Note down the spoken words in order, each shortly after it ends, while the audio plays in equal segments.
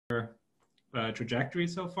trajectory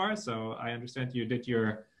so far. So I understand you did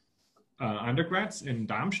your undergrads in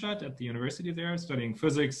Darmstadt at the university there, studying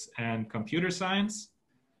physics and computer science.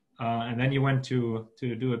 And then you went to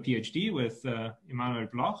do a PhD with Emanuel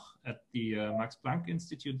Bloch at the Max Planck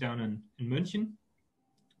Institute down in München.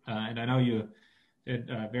 And I know you did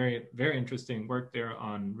very, very interesting work there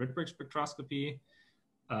on Rydberg spectroscopy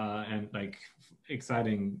and like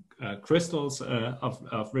exciting crystals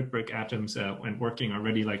of Rydberg atoms when working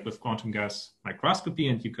already like with quantum gas microscopy.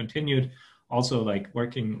 And you continued also like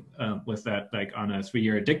working with that like on a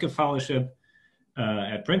 3-year Dicke fellowship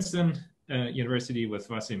at Princeton University with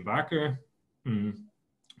Wasim Bakr,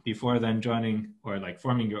 before then joining or like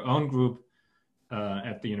forming your own group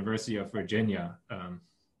at the University of Virginia,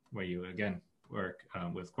 where you again work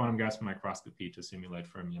with quantum gas microscopy to simulate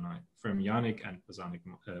fermionic and bosonic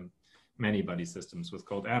many-body systems with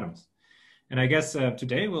cold atoms. And I guess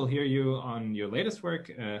today we'll hear you on your latest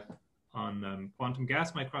work on quantum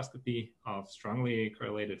gas microscopy of strongly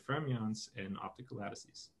correlated fermions in optical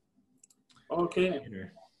lattices. Okay.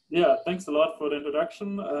 Yeah, thanks a lot for the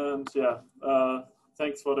introduction, and yeah,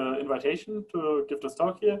 thanks for the invitation to give this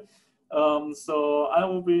talk here. So I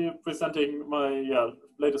will be presenting my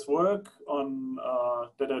latest work on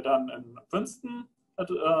that I've done in Princeton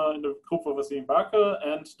in the group of Wasim Bakr,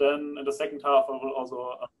 and then in the second half I will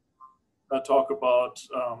also talk about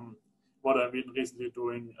what I've been recently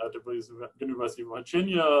doing at the University of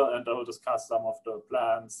Virginia, and I will discuss some of the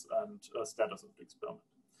plans and status of the experiment.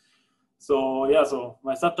 So yeah, so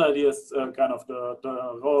my subtitle is kind of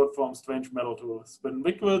the road from strange metal to spin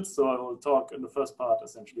liquids. So I will talk in the first part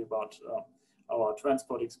essentially about our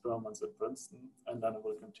transport experiments at Princeton, and then I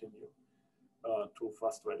will continue to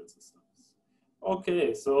frustrated systems.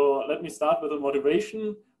 Okay, so let me start with the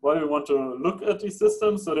motivation why we want to look at these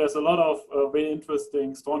systems. So there's a lot of very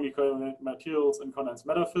interesting strongly correlated materials in condensed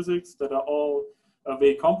matter physics that are all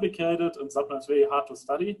very complicated and sometimes very hard to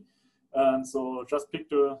study. And so just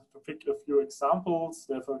to pick a few examples,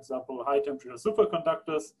 there are, for example, high temperature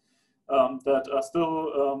superconductors that are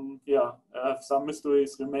still, have some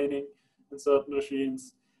mysteries remaining in certain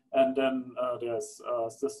regimes. And then there's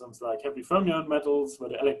systems like heavy fermion metals where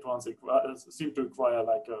the electrons seem to require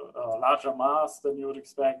like a larger mass than you would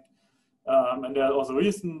expect. And there are also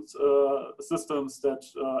recent systems that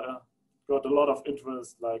got a lot of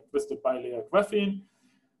interest, like twisted bilayer graphene.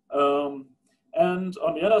 And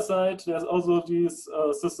on the other side, there's also these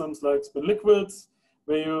systems like spin liquids,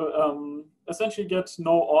 where you essentially get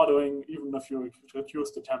no ordering, even if you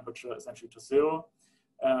reduce the temperature essentially to 0.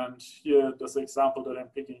 And here, this example that I'm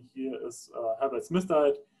picking here is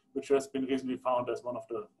Herbert-Smithite, which has been recently found as one of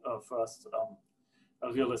the first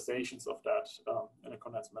realizations of that in a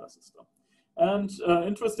condensed matter system. And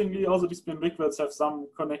interestingly, also these spin liquids have some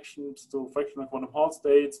connections to fractional quantum Hall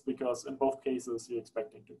states, because in both cases you're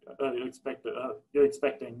expecting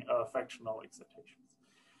fractional excitations.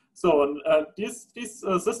 So these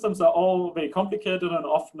systems are all very complicated, and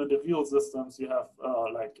often in the real systems you have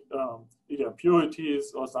either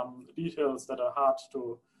impurities or some details that are hard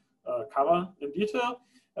to cover in detail.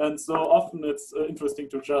 And so often it's interesting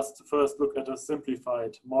to just first look at a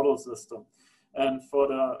simplified model system. And for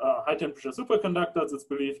the high temperature superconductors, it's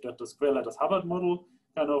believed that the square lattice Hubbard model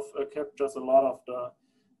kind of captures a lot of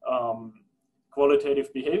the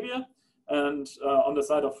qualitative behavior. And on the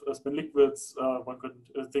side of spin liquids, one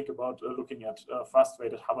could think about looking at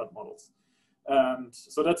frustrated Hubbard models. And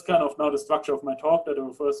so that's kind of now the structure of my talk, that I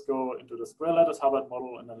will first go into the square lattice Hubbard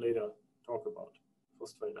model and then later talk about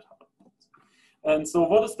frustrated Hubbard models. And so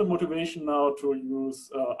what is the motivation now to use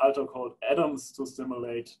ultracold atoms to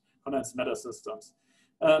simulate condensed matter systems?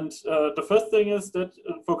 And the first thing is that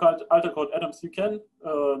for ultracold atoms, you can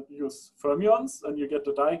use fermions, and you get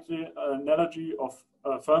the direct analogy of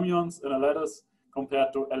fermions in a lattice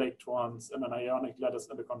compared to electrons in an ionic lattice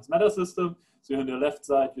in the condensed matter system. So on the left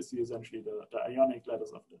side, you see essentially the ionic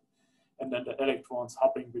lattice of and then the electrons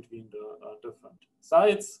hopping between the different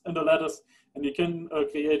sides in the lattice. And you can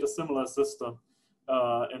create a similar system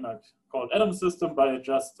in a cold atom system by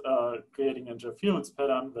just creating an interference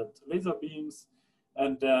pattern with laser beams,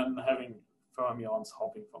 and then having fermions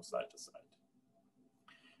hopping from side to side.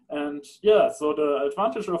 And yeah, so the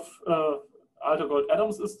advantage of ultracold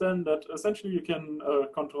atoms is then that essentially you can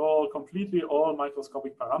control completely all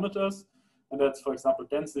microscopic parameters, and that's, for example,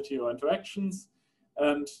 density or interactions.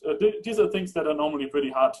 And these are things that are normally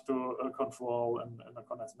pretty hard to control in a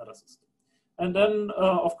condensed matter system. And then,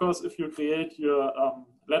 of course, if you create your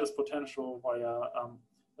lattice potential via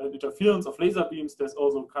interference of laser beams, there's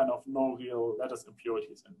also kind of no real lattice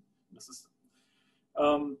impurities in the system.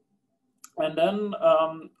 And then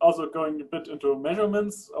also going a bit into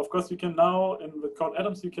measurements. Of course, you can now, with cold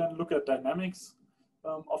atoms, you can look at dynamics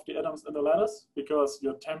of the atoms in the lattice, because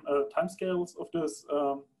your time scales of this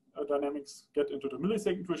dynamics get into the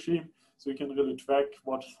millisecond regime. So you can really track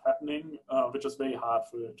what's happening, which is very hard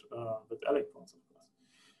for it with electrons, of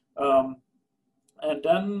course. And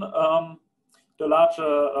then the larger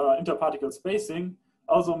interparticle spacing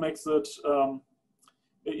also makes it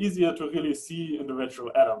easier to really see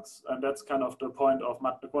individual atoms. And that's kind of the point of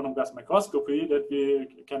quantum gas microscopy, that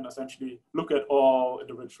we can essentially look at all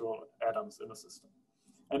individual atoms in a system.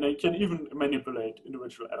 And they can even manipulate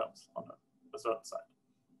individual atoms on a certain side.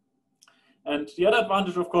 And the other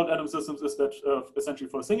advantage of cold atom systems is that essentially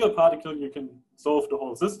for a single particle, you can solve the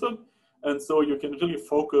whole system. And so you can really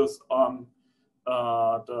focus on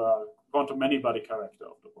the quantum many-body character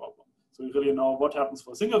of the problem. So you really know what happens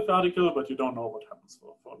for a single particle, but you don't know what happens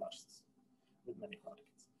for a large system with many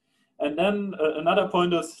particles. And then another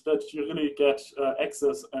point is that you really get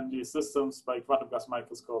access in these systems by quantum gas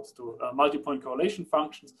microscopes to multi-point correlation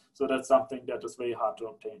functions. So that's something that is very hard to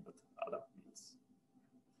obtain with other means.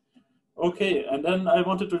 Okay, and then I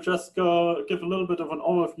wanted to just give a little bit of an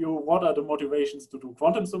overview. What are the motivations to do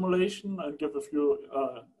quantum simulation, and give a few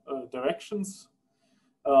directions.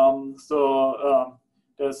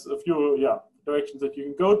 There's a few directions that you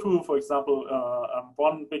can go to. For example,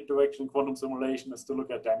 one big direction in quantum simulation is to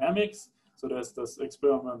look at dynamics. So there's this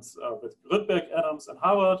experiments with Rydberg atoms and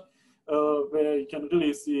Hubbard, where you can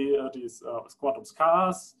really see these quantum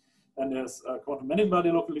scars. And there's quantum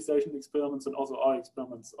many-body localization experiments, and also our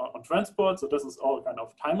experiments on transport. So this is all kind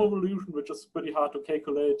of time evolution, which is pretty hard to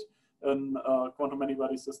calculate in quantum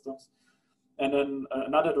many-body systems. And then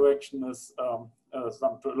another direction is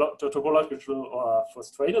some topological or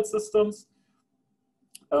frustrated systems,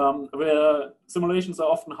 where simulations are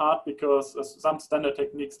often hard because some standard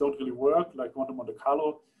techniques don't really work, like quantum Monte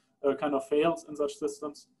Carlo kind of fails in such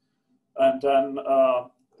systems. And then,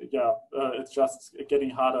 it's just getting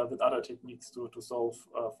harder with other techniques to solve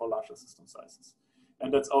for larger system sizes.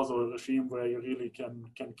 And that's also a regime where you really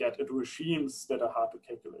can get into regimes that are hard to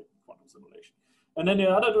calculate in quantum simulation. And then in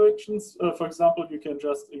other directions, for example, you can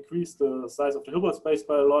just increase the size of the Hilbert space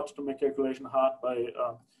by a lot to make calculation hard by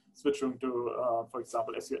switching to, for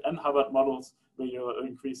example, SUN Hubbard models, where you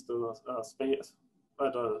increase the space,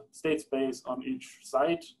 the state space on each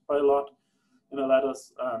side by a lot in a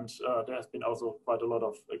lattice. And there has been also quite a lot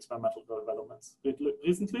of experimental developments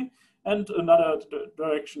recently. And another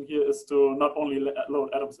direction here is to not only load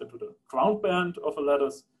atoms into the ground band of a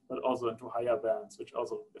lattice, but also into higher bands, which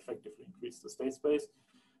also effectively increase the state space.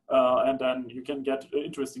 And then you can get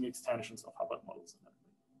interesting extensions of Hubbard models.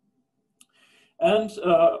 And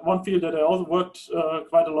one field that I also worked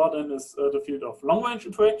quite a lot in is the field of long-range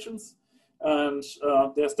interactions. And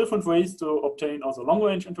there's different ways to obtain also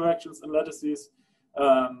long-range interactions in lattices.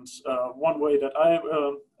 And one way that I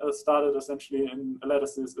started essentially in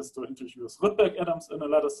lattices is to introduce Rydberg atoms in a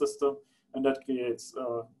lattice system. And that creates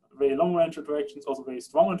very long-range interactions, also very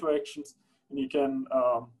strong interactions. And you can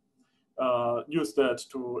use that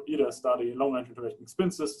to either study long-range interacting spin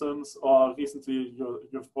systems, or recently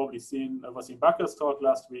you've probably seen Wasim Bakker's talk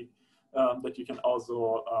last week, that you can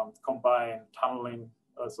also combine tunneling,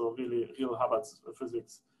 so really real Hubbard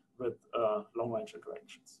physics with long-range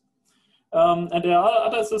interactions. And there are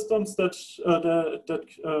other systems that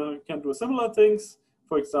can do similar things.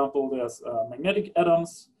 For example, there's magnetic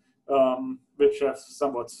atoms, which have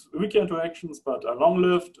somewhat weaker interactions, but are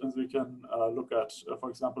long-lived. And we can look at, for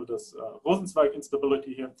example, this Rosenzweig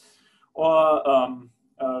instability here. Or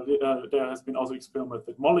there has been also experiment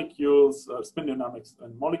with molecules, spin dynamics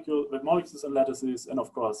and molecules and lattices. And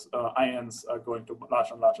of course, ions are going to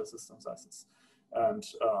larger and larger system sizes and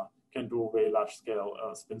can do very large scale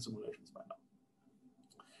spin simulations by now.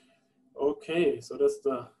 Okay, so that's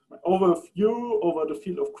my overview over the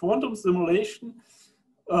field of quantum simulation.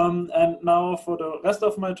 And now for the rest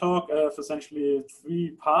of my talk, I have essentially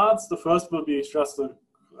 3 parts. The first will be just a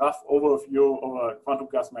rough overview over quantum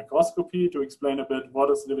gas microscopy to explain a bit what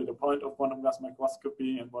is really the point of quantum gas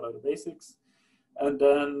microscopy and what are the basics. And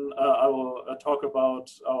then I will talk about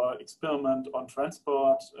our experiment on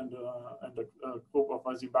transport and the group of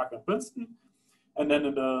Wasim Bakker and Princeton. And then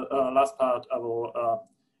in the last part, I will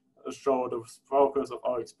show the progress of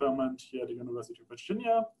our experiment here at the University of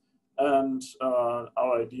Virginia, and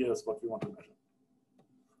our ideas what we want to measure.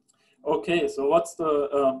 Okay, so what's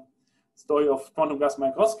the story of quantum gas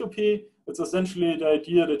microscopy? It's essentially the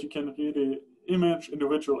idea that you can really image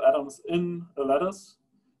individual atoms in a lattice,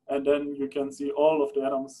 and then you can see all of the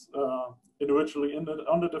atoms individually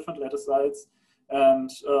on the different lattice sites. And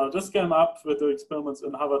this came up with the experiments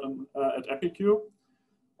in Harvard and at EPIQ.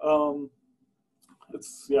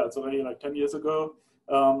 It's already like 10 years ago.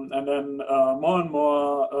 And then more and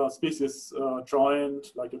more species joined,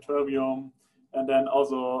 like ytterbium, and then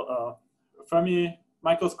also Fermi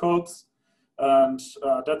microscopes. And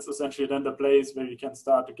that's essentially then the place where you can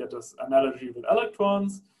start to get this analogy with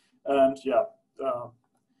electrons. And yeah,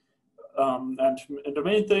 and the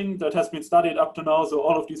main thing that has been studied up to now, so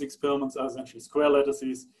all of these experiments are essentially square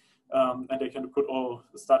lattices, and they could all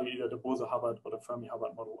study either the Bose-Hubbard or the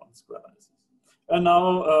Fermi-Hubbard model on square lattices. And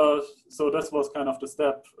now, so this was kind of the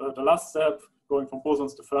step, the last step, going from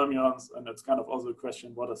bosons to fermions, and it's kind of also a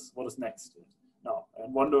question, what is next now?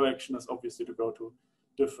 And one direction is obviously to go to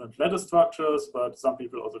different lattice structures, but some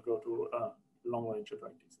people also go to long-range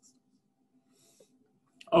interacting systems.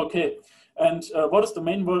 Okay, and what is the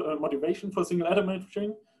main motivation for single atom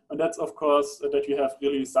imaging? And that's, of course, that you have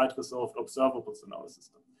really site-resolved observables in our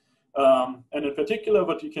system. And in particular,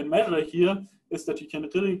 what you can measure here is that you can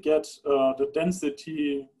really get the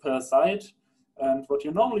density per site. And what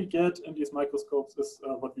you normally get in these microscopes is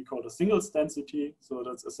what we call the singles density. So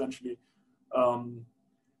that's essentially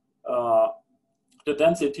the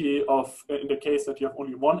density of, in the case that you have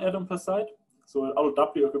only one atom per site. So all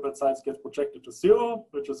W occupied sites get projected to 0,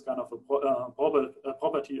 which is kind of a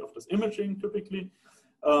property of this imaging typically.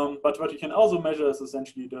 But what you can also measure is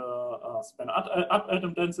essentially the spin up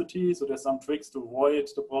atom density. So there's some tricks to avoid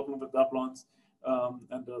the problem with doublons,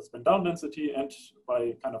 and the spin down density. And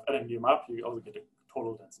by kind of adding them up, you also get a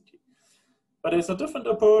total density. But there's a different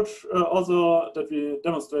approach also that we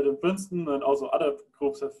demonstrated in Princeton, and also other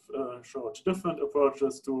groups have showed different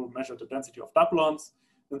approaches to measure the density of doublons.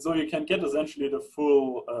 And so you can get essentially the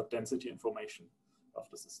full density information of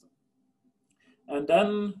the system. And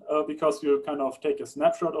then, because you kind of take a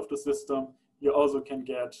snapshot of the system, you also can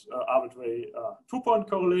get arbitrary two-point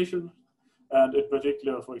correlation. And in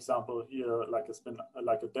particular, for example, here, like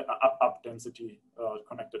a up density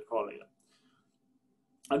connected correlator.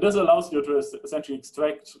 And this allows you to essentially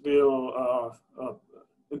extract real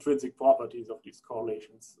intrinsic properties of these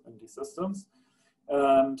correlations in these systems.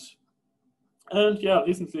 And yeah,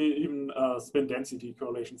 recently even spin density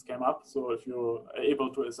correlations came up. So if you're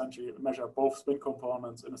able to essentially measure both spin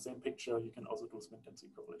components in the same picture, you can also do spin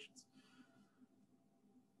density correlations.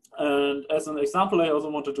 And as an example, I also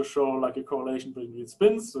wanted to show like a correlation between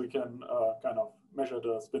spins. So you can kind of measure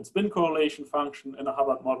the spin-spin correlation function in a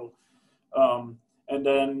Hubbard model. And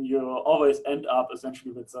then you always end up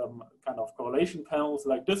essentially with some kind of correlation panels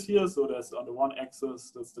like this here. So there's on the one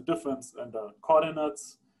axis, there's the difference in the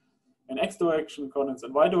coordinates in X direction, coordinates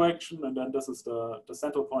in Y direction. And then this is the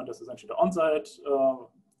central point, is essentially the on-site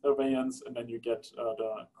variance. And then you get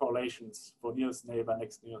the correlations for nearest neighbor,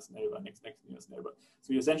 next nearest neighbor, next nearest neighbor.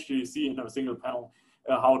 So you essentially see in a single panel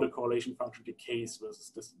how the correlation function decays versus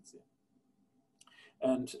distance here.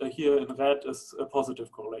 And here in red is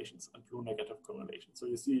positive correlations and blue negative correlations. So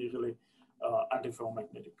you see really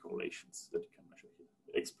antiferromagnetic correlations that you can measure here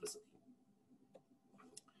explicitly.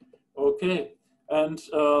 Okay, and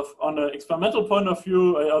on an experimental point of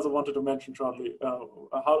view, I also wanted to mention shortly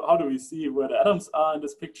how do we see where the atoms are in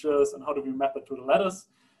these pictures and how do we map it to the lattice.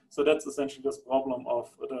 So that's essentially this problem of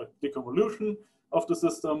the deconvolution of the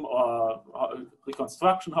system, or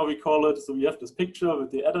reconstruction, how we call it. So we have this picture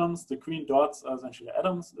with the atoms. The green dots are essentially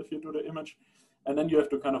atoms if you do the image. And then you have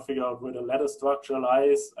to kind of figure out where the lattice structure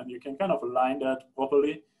lies. And you can kind of align that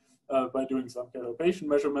properly by doing some calibration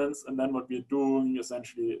measurements. And then what we're doing,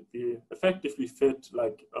 essentially, we effectively fit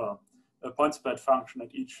like a point spread function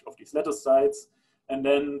at each of these lattice sites. And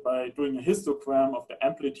then by doing a histogram of the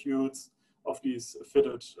amplitudes of these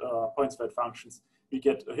fitted point spread functions, we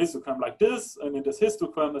get a histogram like this, and in this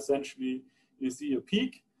histogram, essentially, you see a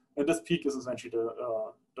peak, and this peak is essentially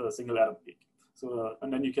the single atom peak. So,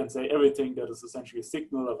 and then you can say everything that is essentially a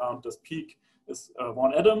signal around this peak is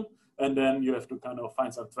one atom, and then you have to kind of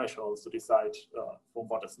find some thresholds to decide from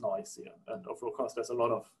what is noise here. And of course, there's a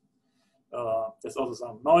lot of, there's also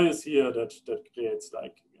some noise here that creates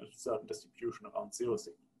like a certain distribution around zero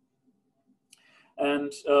signal.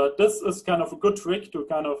 And this is kind of a good trick to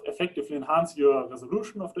kind of effectively enhance your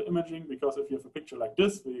resolution of the imaging, because if you have a picture like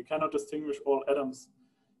this, where you cannot distinguish all atoms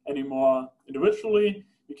anymore individually,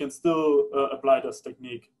 you can still apply this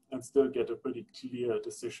technique and still get a pretty clear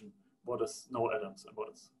decision what is no atoms and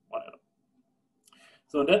what is one atom.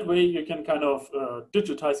 So in that way, you can kind of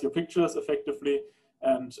digitize your pictures effectively,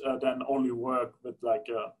 and then only work with like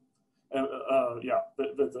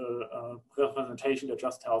with a representation that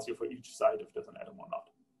just tells you for each site if there's an atom or not.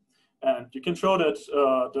 And you can show that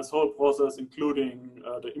this whole process, including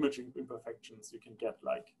the imaging imperfections, you can get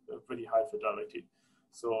like a pretty high fidelity.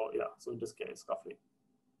 So yeah, so in this case, roughly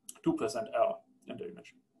 2% error in the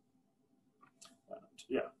imaging. And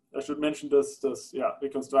yeah, I should mention this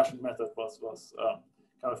reconstruction method was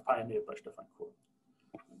kind of pioneered by Stefan Kohl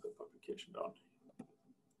in the publication down.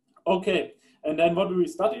 Okay, and then what do we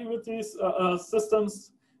study with these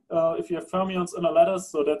systems? If you have fermions in a lattice,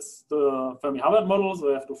 so that's the Fermi-Hubbard model. So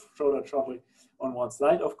I have to show that shortly on one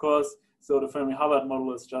slide, of course. So the Fermi-Hubbard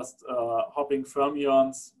model is just hopping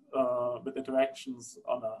fermions with interactions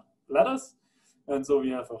on a lattice. And so we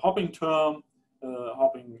have a hopping term,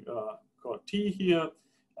 hopping called T here.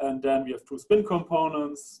 And then we have two spin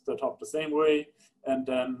components that hop the same way. And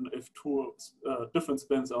then if two different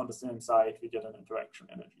spins are on the same side, we get an interaction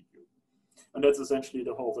energy U. And that's essentially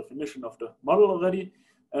the whole definition of the model already.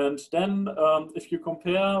 And then if you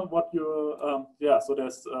compare what you, so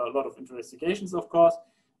there's a lot of investigations, of course,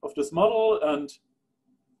 of this model. And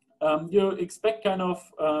you expect kind of,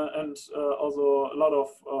 also a lot of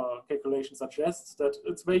calculation suggests that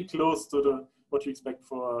it's very close to what you expect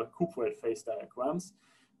for cuprate phase diagrams.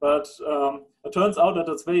 But it turns out that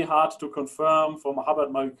it's very hard to confirm from a Hubbard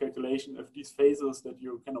model calculation if these phases that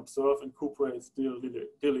you can observe in cuprate still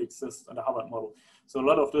really exist in the Hubbard model. So a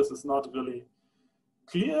lot of this is not really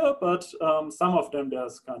clear, but some of them they're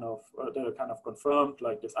kind of confirmed,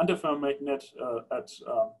 like this antiferromagnet at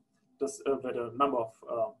this with a number of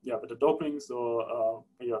with the doping. So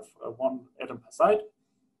you have one atom per side.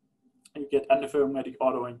 You get antiferromagnetic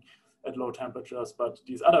ordering at low temperatures, but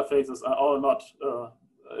these other phases are all not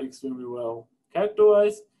extremely well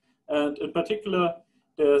characterized. And in particular,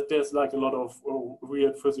 there's like a lot of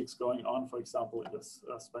weird physics going on, for example, in this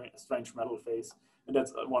strange metal phase. And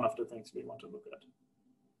that's one of the things we want to look at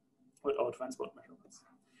with our transport measurements.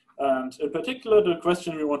 And in particular, the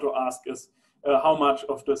question we want to ask is how much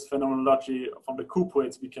of this phenomenology from the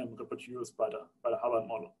cuprates we can reproduce by the Hubbard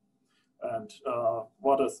model. And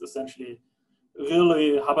what is essentially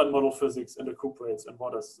really Hubbard model physics in the cuprates and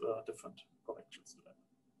what is different corrections to that.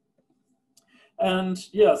 And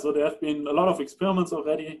yeah, so there have been a lot of experiments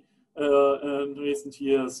already in recent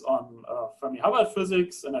years on Fermi-Hubbard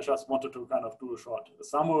physics, and I just wanted to kind of do a short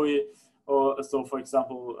summary. So for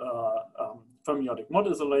example, fermionic Mott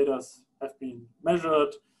isolators have been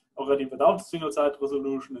measured already without single-site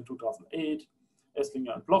resolution in 2008,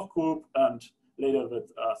 Esslinger and Bloch group, and later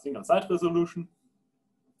with single-site resolution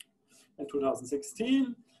in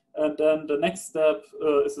 2016. And then the next step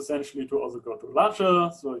is essentially to also go to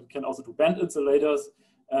larger, so you can also do band insulators.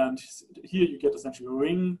 And here you get essentially a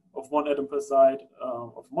ring of one atom per side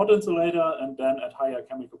of Mott insulator, and then at higher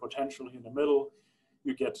chemical potential here in the middle,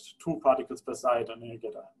 you get 2 particles per side, and then you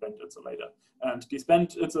get a band insulator. And these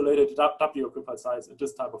band insulated W occupied sites in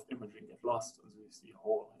this type of imaging get lost, as we see a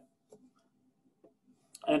hole here.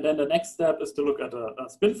 And then the next step is to look at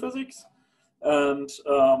spin physics. And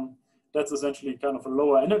that's essentially kind of a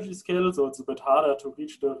lower energy scale, so it's a bit harder to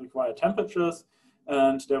reach the required temperatures.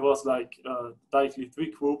 And there was like directly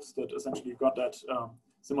 3 groups that essentially got that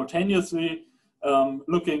simultaneously,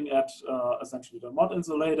 looking at essentially the Mott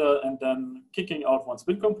insulator and then kicking out one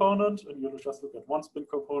spin component, and you just look at one spin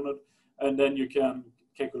component, and then you can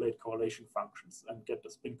calculate correlation functions and get the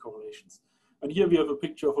spin correlations. And here we have a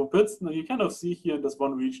picture from Princeton, and you kind of see here in this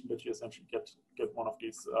one region that you essentially get one of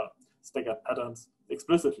these staggered patterns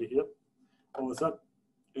explicitly here over that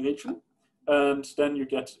region. And then you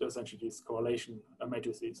get essentially these correlation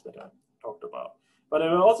matrices that I talked about. But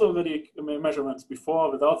there were also already measurements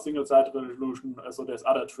before without single-site resolution, so there's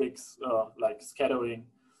other tricks like scattering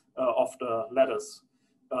of the lattice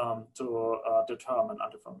to determine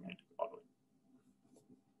antiferromagnetic ordering.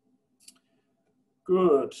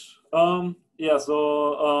 Good. I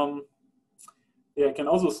can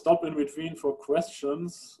also stop in between for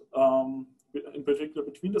questions, in particular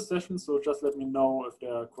between the sessions, so just let me know if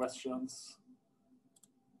there are questions.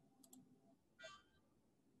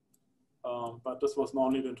 But this was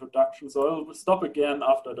only the introduction, so I'll stop again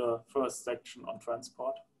after the first section on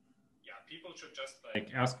transport. Yeah, people should just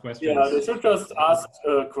like ask questions. Yeah, they should just ask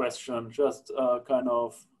a question. Just kind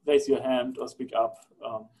of raise your hand or speak up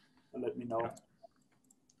and let me know. Yeah.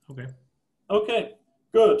 Okay. Okay,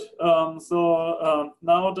 good.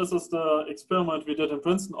 Now this is the experiment we did in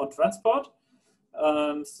Princeton on transport.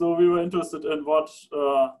 And so we were interested in what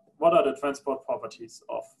are the transport properties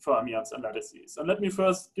of fermions and lattices. And let me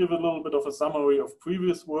first give a little bit of a summary of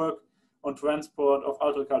previous work on transport of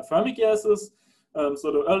ultracold Fermi gases.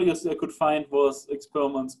 So the earliest I could find was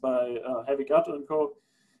experiments by Heavy and co.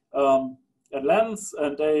 lens,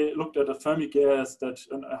 and they looked at a Fermi gas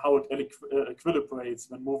and how it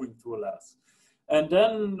equilibrates when moving through a lattice. And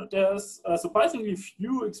then there's surprisingly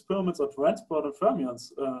few experiments on transport and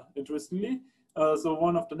fermions, interestingly. So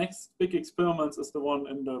one of the next big experiments is the one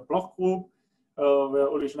in the Bloch group, where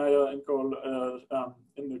Uli Schneider and Cole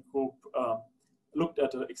in the group looked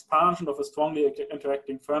at the expansion of a strongly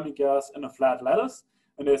interacting Fermi gas in a flat lattice.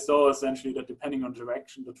 And they saw essentially that depending on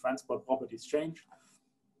direction, the transport properties change.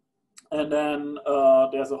 And then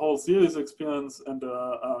there's a whole series of experiments in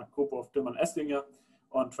the group of Tim and Estinger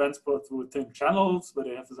on transport through thin channels, where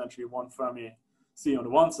they have essentially one Fermi C on the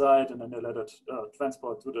one side, and then they let it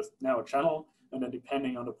transport through this narrow channel. And then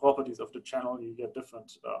depending on the properties of the channel, you get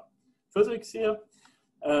different physics here.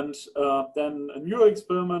 And then a new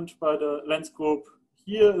experiment by the Lenz group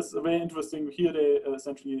here is very interesting. Here they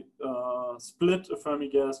essentially split a Fermi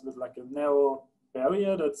gas with like a narrow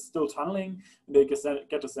barrier that's still tunneling, and they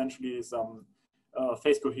get essentially some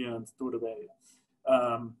phase coherence through the barrier.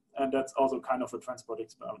 And that's also kind of a transport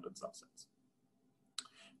experiment in some sense.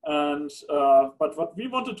 And but what we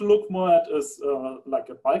wanted to look more at is like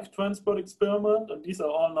a bulk transport experiment, and these are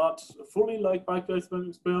all not fully like bulk transport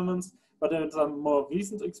experiments, but there's some more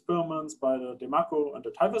recent experiments by the DeMarco and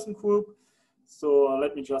the Tyverson group. So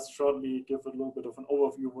let me just shortly give a little bit of an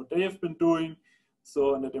overview of what they have been doing.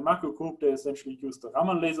 So in the DeMarco group, they essentially used the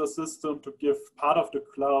Raman laser system to give part of the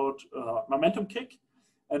cloud momentum kick.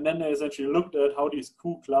 And then they essentially looked at how these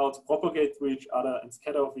two clouds propagate through each other and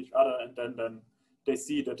scatter off each other. And then they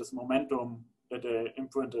see that this momentum that they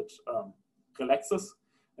imprinted relaxes.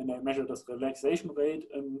 And they measure this relaxation rate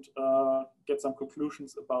and get some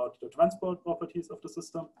conclusions about the transport properties of the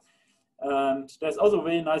system. And there's also a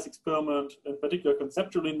very nice experiment, in particular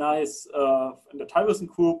conceptually nice, in the Tyverson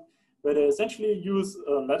group, where they essentially use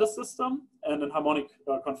a lattice system and a harmonic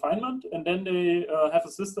confinement. And then they have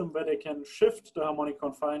a system where they can shift the harmonic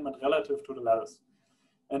confinement relative to the lattice.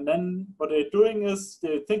 And then what they're doing is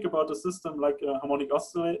they think about the system like a harmonic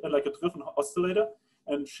oscillator, like a driven oscillator,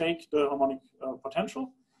 and shake the harmonic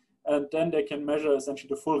potential. And then they can measure essentially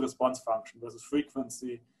the full response function versus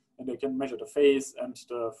frequency. And they can measure the phase and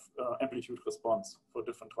the amplitude response for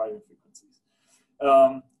different driving frequencies.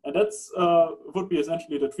 And that's would be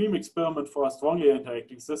essentially the dream experiment for a strongly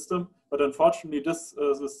interacting system. But unfortunately,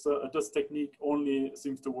 this technique only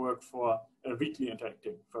seems to work for a weakly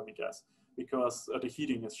interacting Fermi gas, because the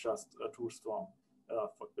heating is just too strong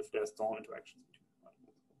if there's strong interactions between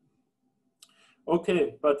particles.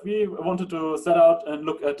 Okay, but we wanted to set out and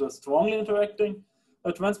look at the strongly interacting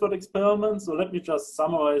transport experiment. So let me just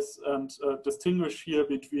summarize and distinguish here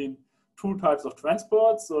between two types of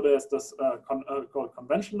transport. So there's this called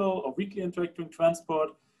conventional or weakly interacting transport,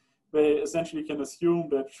 where you essentially can assume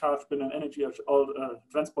that charge, spin, and energy are all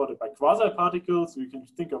transported by quasi-particles. So you can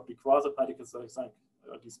think of the quasi-particles as like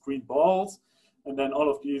these green balls. And then all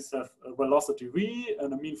of these have a velocity v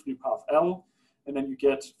and a mean free path L. And then you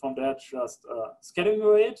get from that just scattering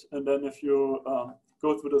rate. And then if you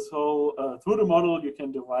go through this whole, through the model, you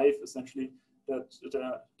can derive essentially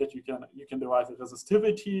that you can derive a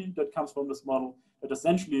resistivity that comes from this model that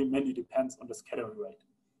essentially mainly depends on the scattering rate.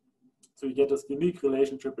 So you get this unique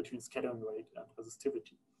relationship between scattering rate and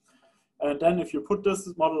resistivity. And then if you put this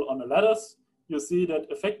model on a lattice, you see that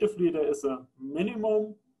effectively there is a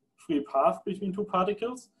minimum free path between two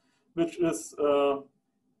particles, which is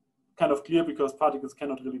kind of clear because particles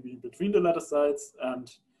cannot really be between the lattice sides, and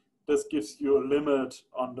this gives you a limit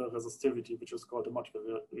on the resistivity, which is called the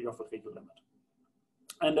Mott-Ioffe-Regel limit.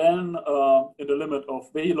 And then in the limit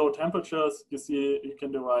of very low temperatures, you see you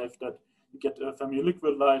can derive that you get a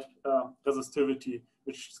Fermi-liquid-like resistivity,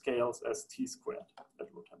 which scales as T squared at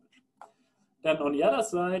low temperature. Then on the other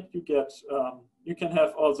side, you get you can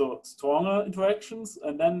have also stronger interactions,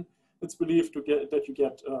 and then it's believed that you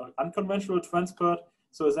get unconventional transport.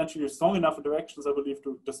 So essentially, strong enough interactions are believed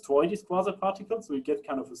to destroy these quasi-particles. So you get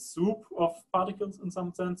kind of a soup of particles in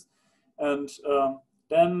some sense. And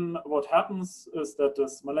then what happens is that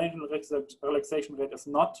this Malaysian relaxation rate is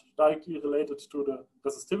not directly related to the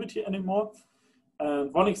resistivity anymore.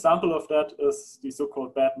 And one example of that is the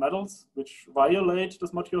so-called bad metals, which violate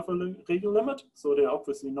this Mott-Ioffe-Regel limit. So they're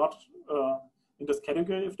obviously not in this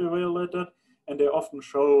category if they violate that. And they often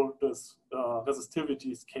show this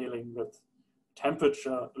resistivity scaling with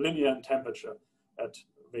temperature, linear in temperature at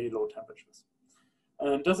very low temperatures.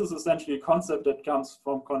 And this is essentially a concept that comes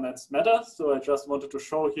from condensed matter. So I just wanted to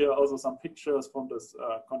show here also some pictures from this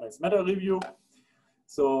condensed matter review.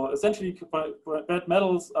 So essentially, bad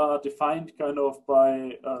metals are defined kind of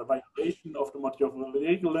by violation of the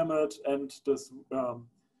Mott-Ioffe-Regel limit and this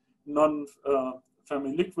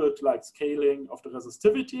non-Fermi liquid-like scaling of the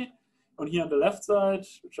resistivity. And here on the left side,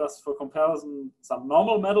 just for comparison, some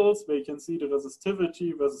normal metals where you can see the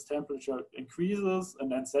resistivity versus temperature increases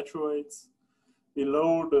and then saturates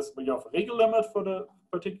below this Mott-Ioffe-Regel limit for the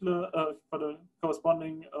particular, for the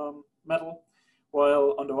corresponding metal.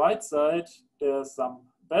 While on the right side, there's some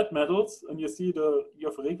bad metals, and you see the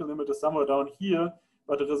Mott-Ioffe-Regel limit is somewhere down here,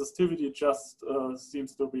 but the resistivity just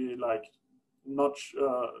seems to be like not,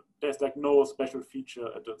 there's like no special feature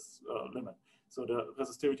at this limit. So the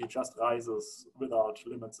resistivity just rises without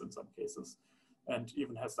limits in some cases, and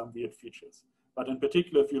even has some weird features. But in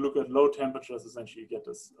particular, if you look at low temperatures, essentially you get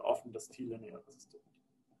this, often this T-linear resistivity.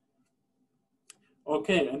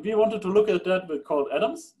 Okay, and we wanted to look at that with cold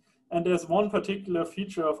atoms. And there's one particular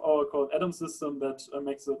feature of our cold atom system that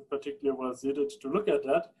makes it particularly well suited to look at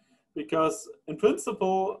that, because in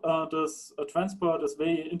principle, this transport is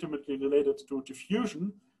very intimately related to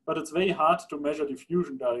diffusion, but it's very hard to measure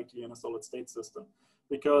diffusion directly in a solid state system.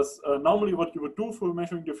 Because normally what you would do for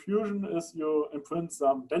measuring diffusion is you imprint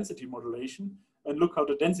some density modulation and look how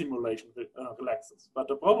the density modulation relaxes. But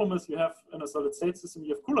the problem is you have in a solid state system,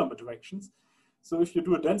 you have Coulomb interactions. So if you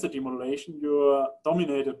do a density modulation, you're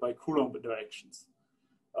dominated by Coulomb interactions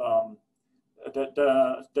that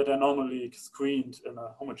are normally screened in a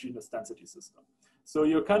homogeneous density system. So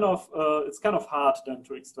you're kind of, it's kind of hard then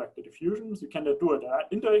to extract the diffusions. You can do it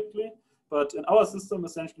indirectly, but in our system,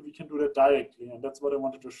 essentially, we can do that directly. And that's what I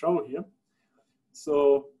wanted to show here.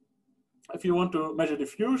 So if you want to measure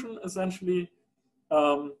diffusion, essentially,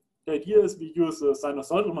 the idea is we use a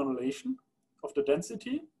sinusoidal modulation of the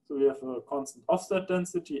density. So we have a constant offset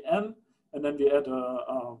density n, and then we add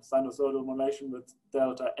a sinusoidal modulation with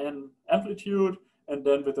delta n amplitude, and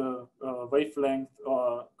then with a wavelength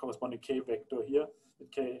or corresponding k vector here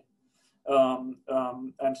with k.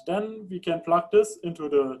 And then we can plug this into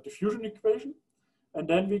the diffusion equation, and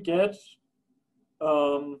then we get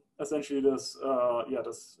essentially this,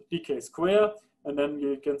 this dk square, and then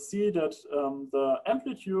you can see that the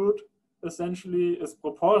amplitude essentially is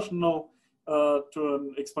proportional to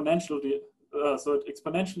an exponential, so it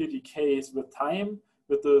exponentially decays with time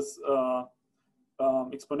with this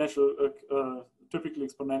exponential, typically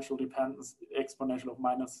exponential dependence, exponential of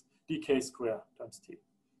minus dk square times t.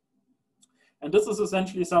 And this is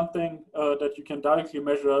essentially something that you can directly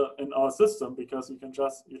measure in our system, because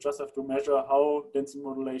you just have to measure how density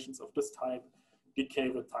modulations of this type decay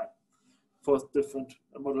with time for different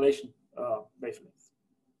modulation wavelengths.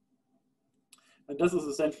 And this is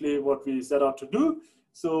essentially what we set out to do.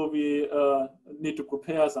 So we need to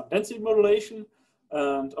prepare some density modulation.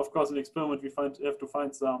 And of course, in the experiment, we have to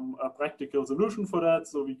find some practical solution for that.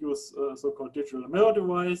 So we use a so-called digital mirror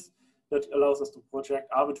device that allows us to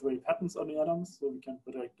project arbitrary patterns on the atoms. So we can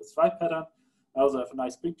project the stripe pattern. I also have a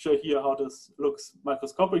nice picture here how this looks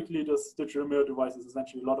microscopically. This digital mirror device is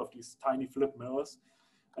essentially a lot of these tiny flip mirrors.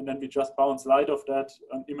 And then we just bounce light of that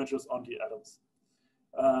and images on the atoms.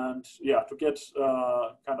 And yeah, to get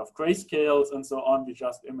kind of grayscales and so on, we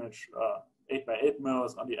just image 8x8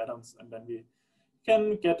 mirrors on the atoms, and then we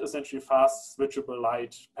can get essentially fast switchable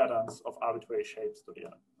light patterns of arbitrary shapes to the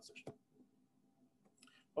atom position.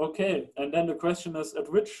 Okay, and then the question is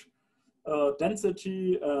at which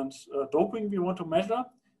density and doping we want to measure.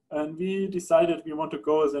 And we decided we want to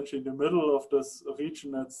go essentially in the middle of this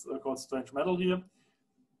region that's called strange metal here.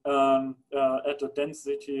 At a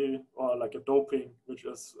density or like a doping, which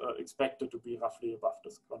is expected to be roughly above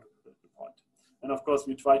this quantitative point. And of course,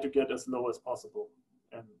 we try to get as low as possible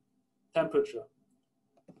in temperature.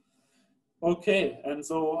 Okay, and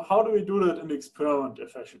so how do we do that in the experiment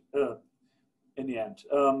in the end?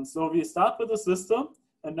 So we start with a system,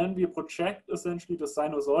 and then we project essentially the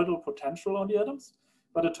sinusoidal potential on the atoms.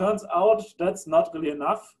 But it turns out that's not really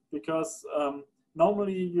enough, because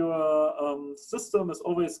normally your system is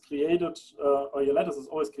always created, or your lattice is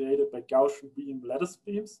always created by Gaussian beam lattice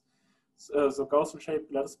beams, so Gaussian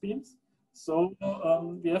shaped lattice beams. So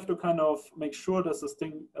we have to kind of make sure that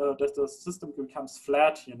that the system becomes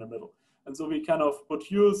flat here in the middle. And so we kind of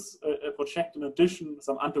project in addition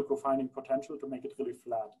some anticonfining potential to make it really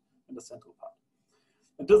flat in the central part.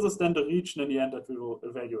 And this is then the region in the end that we will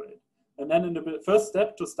evaluate. And then in the first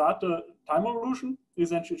step to start the time evolution, we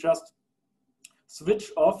essentially just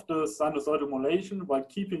switch off the sinusoidal modulation while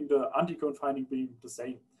keeping the anti-confining beam the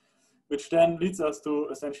same, which then leads us to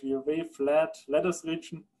essentially a very flat lattice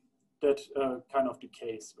region that kind of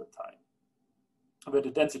decays with time, where the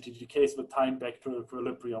density decays with time back to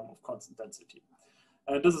equilibrium of constant density.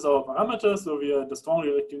 And this is our parameter. So we are in the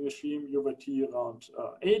strongly reacting regime, U by T around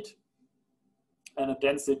 8, and the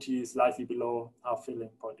density is slightly below half filling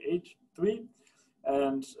 0.83,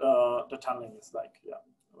 and the tunneling is like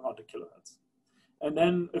around a kilohertz. And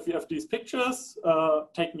then if you have these pictures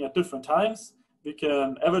taken at different times, we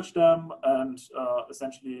can average them and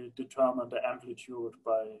essentially determine the amplitude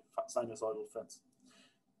by sinusoidal fins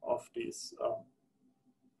of these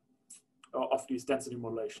density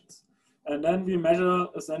modulations. And then we measure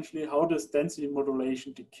essentially how this density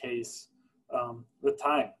modulation decays with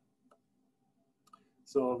time.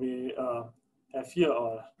 So we have here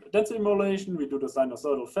our density modulation, we do the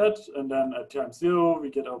sinusoidal FET, and then at time 0, we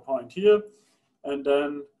get our point here. And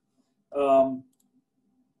then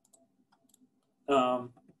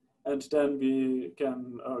we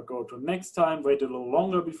can go to next time, wait a little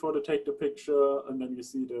longer before they take the picture, and then you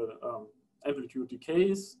see the amplitude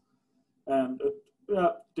decays. And it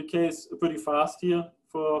decays pretty fast here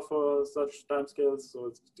for such timescales. So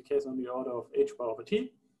it decays on the order of h bar over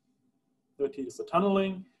t. The t is the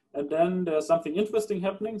tunneling. And then there's something interesting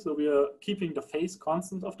happening. So we are keeping the phase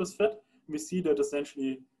constant of this FET. We see that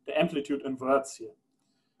essentially the amplitude inverts here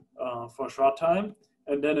for a short time.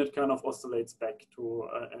 And then it kind of oscillates back to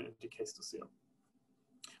and it decays to 0.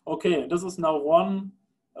 Okay, this is now one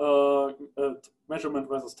measurement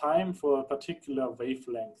versus time for a particular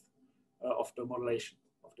wavelength of the modulation,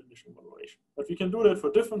 of the initial modulation. But we can do that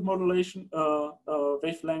for different modulation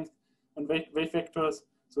wavelength and wave vectors.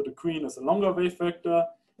 So the green is a longer wave vector.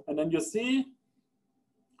 And then you see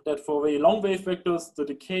that for very long wave vectors, the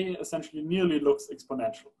decay essentially nearly looks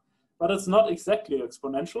exponential. But it's not exactly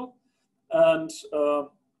exponential. And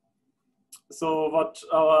so what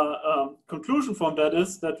our conclusion from that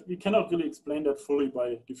is that we cannot really explain that fully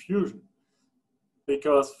by diffusion.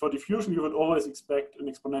 Because for diffusion, you would always expect an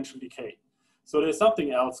exponential decay. So there's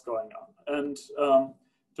something else going on. And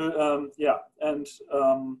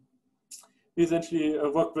we essentially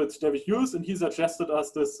worked with David Hughes, and he suggested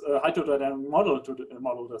us this hydrodynamic model to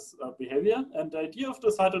model this behavior. And the idea of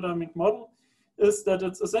this hydrodynamic model is that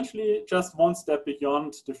it's essentially just one step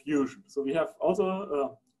beyond diffusion. So we have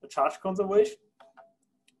also a charge conservation.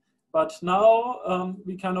 But now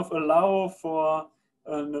we kind of allow for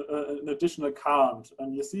an additional current.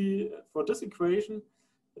 And you see for this equation,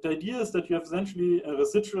 the idea is that you have essentially a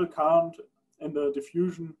residual current in the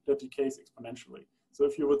diffusion that decays exponentially. So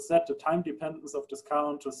if you would set the time dependence of this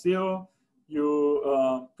current to 0, you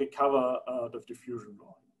recover the diffusion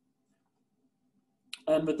law.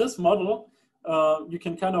 And with this model, you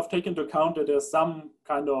can kind of take into account that there's some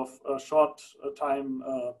kind of short time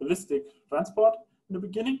ballistic transport in the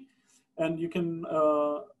beginning. And you can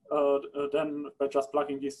then, by just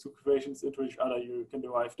plugging these two equations into each other, you can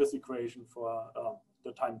derive this equation for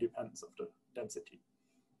the time dependence of the density.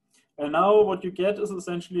 And now what you get is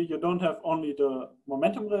essentially you don't have only the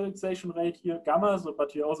momentum relaxation rate here, gamma,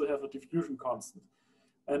 but you also have a diffusion constant.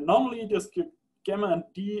 And normally this gamma and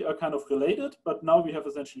d are kind of related, but now we have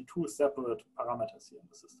essentially two separate parameters here in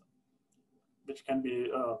the system, which can be,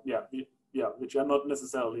 which are not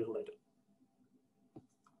necessarily related.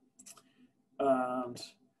 And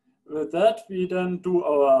with that, we then do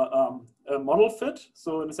our model fit.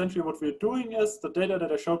 So essentially what we're doing is the data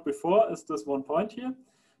that I showed before is this one point here.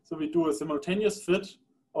 So we do a simultaneous fit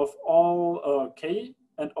of all k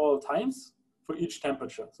and all times for each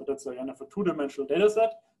temperature. So that's again a two-dimensional data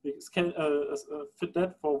set. We can fit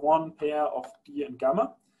that for one pair of d and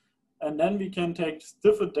gamma. And then we can take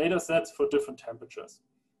different data sets for different temperatures.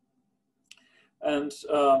 And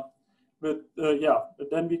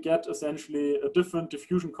then we get essentially a different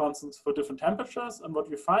diffusion constants for different temperatures. And what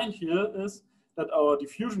we find here is that our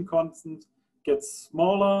diffusion constant gets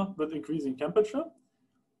smaller with increasing temperature.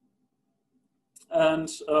 And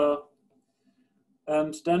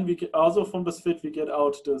then we get also from this fit, we get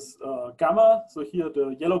out this gamma. So here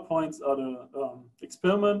the yellow points are the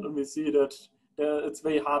experiment, and we see that it's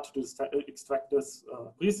very hard to extract this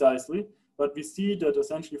precisely. But we see that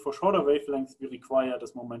essentially for shorter wavelengths, we require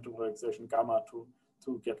this momentum relaxation gamma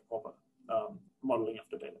to get proper modeling of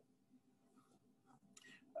the data.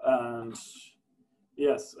 And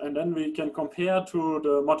yes, and then we can compare to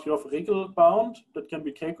the Mott-Ioffe-Regel bound that can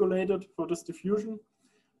be calculated for this diffusion.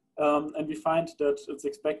 And we find that it's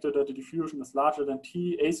expected that the diffusion is larger than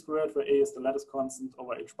t a squared, where a is the lattice constant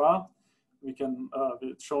over h bar. We can,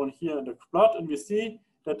 it's shown here in the plot, and we see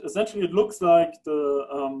that essentially it looks like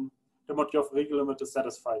the Mott-Ioffe-Regel limit is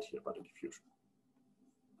satisfied here by the diffusion.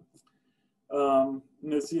 And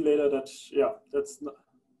you'll see later that, yeah, that's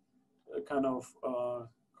kind of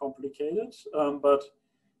complicated.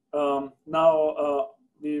 Now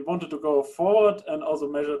we wanted to go forward and also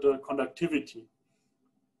measure the conductivity.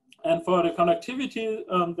 And for the conductivity,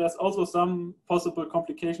 there's also some possible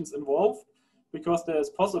complications involved, because there's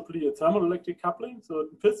possibly a thermoelectric coupling. So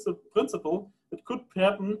in principle, it could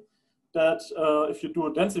happen that if you do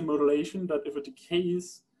a density modulation, that if it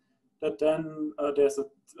decays, that then there's a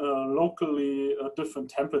locally different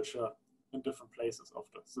temperature in different places of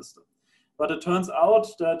the system. But it turns out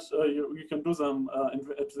that you can do some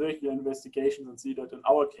regular investigations and see that in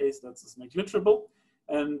our case that's negligible.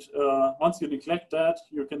 And once you neglect that,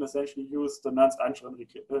 you can essentially use the Nernst-Einstein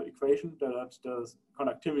equation that the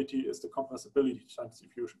conductivity is the compressibility times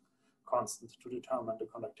diffusion constant to determine the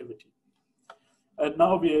conductivity. And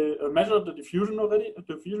now we measured the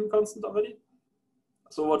diffusion constant already.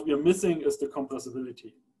 So what we are missing is the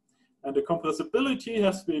compressibility. And the compressibility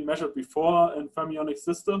has been measured before in fermionic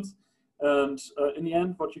systems. And in the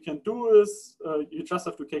end, what you can do is you just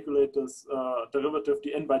have to calculate this derivative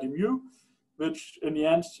dn by dmu, which in the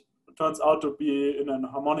end turns out to be in a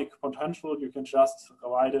harmonic potential. You can just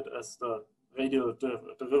write it as the radial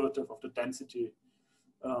derivative of the density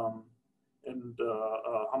in the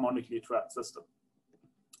harmonically trapped system.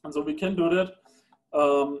 And so we can do that.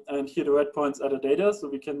 And here the red points are the data. So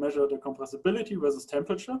we can measure the compressibility versus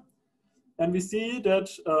temperature. And we see that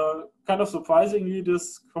kind of surprisingly,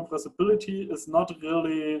 this compressibility is not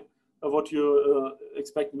really what you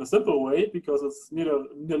expect in a simple way, because it's neither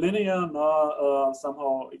linear nor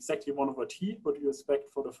somehow exactly 1 over t, what you expect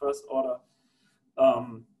for the first order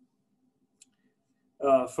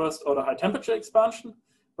high temperature expansion.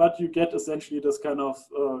 But you get essentially this kind of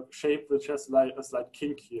shape which has like a slight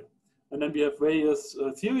kink here. And then we have various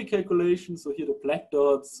theory calculations. So here the black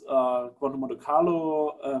dots are quantum Monte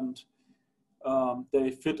Carlo, and they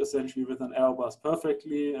fit essentially within error bars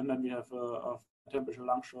perfectly. And then we have a temperature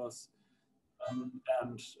Langshauss.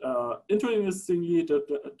 Interestingly, the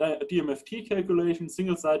DMFT calculation,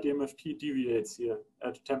 single side DMFT deviates here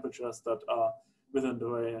at temperatures that are within the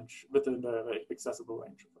range, within the accessible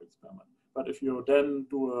range of the experiment. But if you then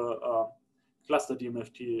do a cluster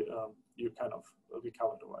DMFT, you kind of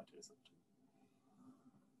recover the right result.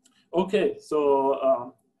 Okay,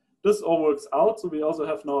 so this all works out. So we also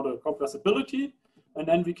have now the compressibility, and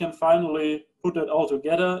then we can finally put that all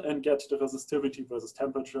together and get the resistivity versus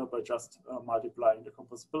temperature by just multiplying the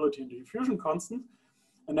compressibility and the diffusion constant.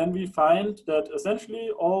 And then we find that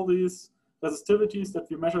essentially all these resistivities that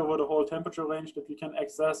we measure over the whole temperature range that we can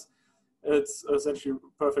access, it's essentially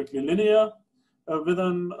perfectly linear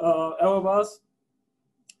within error bars.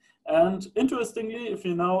 And interestingly, if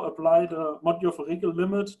you now apply the Mott-Ioffe-Regel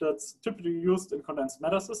limit that's typically used in condensed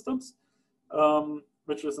matter systems,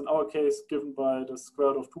 which is in our case given by the square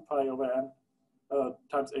root of 2 pi over n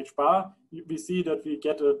times h bar, we see that we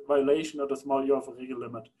get a violation of the Mott-Ioffe-Regel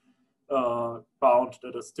limit bound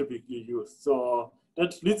that is typically used. So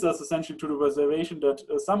that leads us essentially to the reservation that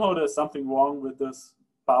somehow there's something wrong with this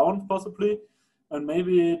bound possibly, and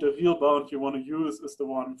maybe the real bound you want to use is the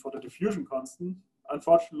one for the diffusion constant.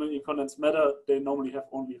 Unfortunately, in condensed matter, they normally have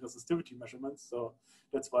only resistivity measurements, so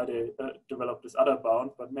that's why they developed this other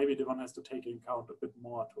bound, but maybe the one has to take into account a bit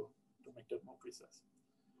more to make that more precise.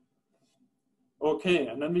 Okay,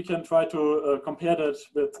 and then we can try to compare that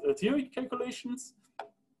with theory calculations.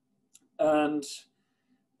 And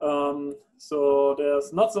so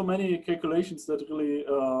there's not so many calculations that really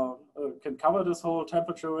can cover this whole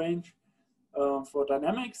temperature range for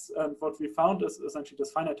dynamics. And what we found is essentially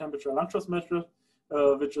this finite temperature Langshauss method,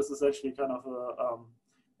 which is essentially kind of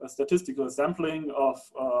a statistical sampling of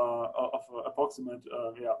approximate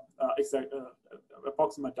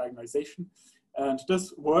approximate diagonalization. And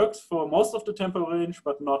this works for most of the temporal range,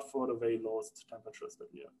 but not for the very lowest temperatures that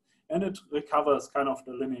we have. And it recovers kind of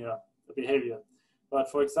the linear behavior. But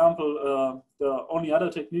for example, the only other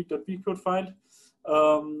technique that we could find,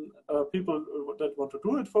 people that want to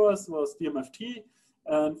do it for us, was DMFT.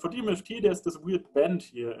 And for DMFT, there's this weird bend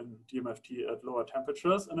here in DMFT at lower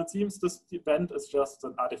temperatures. And it seems this bend is just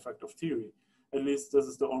an artifact of theory. At least this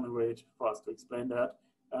is the only way for us to explain that.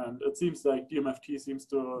 And it seems like DMFT seems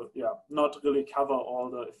to, not really cover all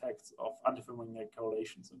the effects of antiferromagnetic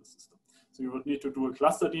correlations in the system. So you would need to do a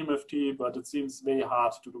cluster DMFT, but it seems very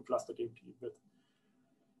hard to do cluster DMFT with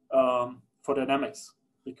for dynamics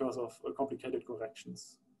because of complicated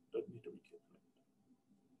corrections that need to be calculated.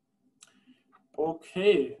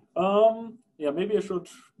 Okay, maybe I should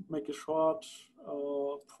make a short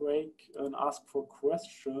break and ask for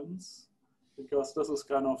questions, because this is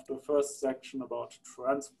kind of the first section about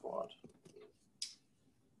transport.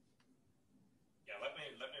 Yeah, let me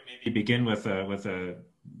maybe begin with a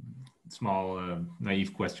small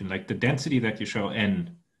naive question. Like the density that you show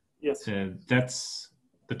n, yes, that's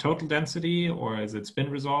the total density, or is it spin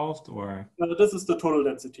resolved, or? This is the total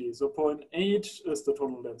density. So 0.8 is the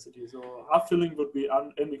total density. So half filling would be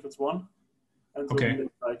n equals 1, and so we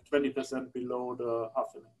like 20% below the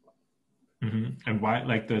half filling. And why,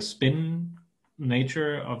 like the spin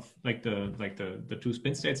nature of like the two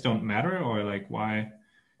spin states don't matter, or like why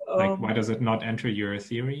why does it not enter your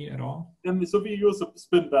theory at all? So we use a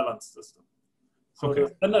spin balanced system. So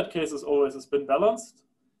the standard case is always a spin balanced.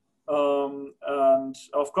 And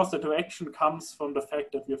of course, the interaction comes from the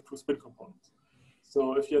fact that we have two spin components.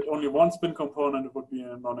 So if you had only one spin component, it would be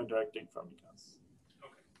a non-interacting Fermi-class.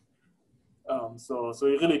 So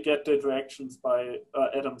you really get the interactions by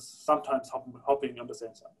atoms sometimes hopping on the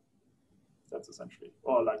same side. That's essentially,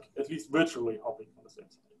 or like at least virtually hopping on the same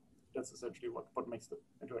side. That's essentially what makes the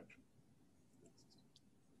interaction.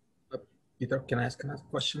 Peter, can I ask another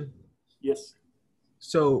question? Yes.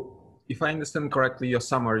 So if I understand correctly, your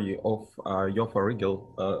summary of Mott-Ioffe-Regel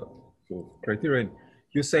criterion,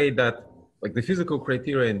 you say that like the physical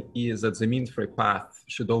criterion is that the mean free path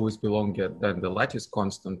should always be longer than the lattice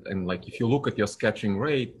constant. And like, if you look at your sketching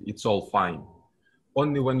rate, it's all fine.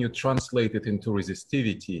 Only when you translate it into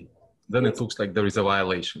resistivity, then it looks like there is a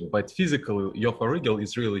violation. But physically, Mott-Ioffe-Regel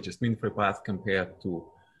is really just mean free path compared to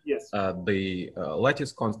the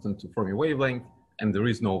lattice constant to Fermi wavelength, and there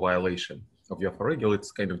is no violation of Mott-Ioffe-Regel.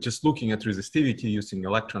 It's kind of just looking at resistivity using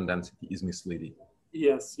electron density is misleading.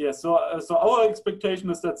 Yes, yes. So our expectation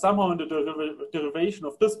is that somehow in the derivation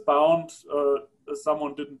of this bound,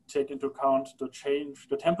 someone didn't take into account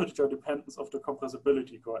the temperature dependence of the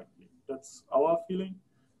compressibility correctly. That's our feeling,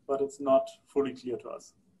 but it's not fully clear to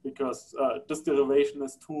us because this derivation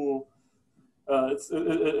is too,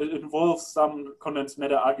 it involves some condensed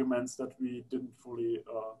matter arguments that we didn't fully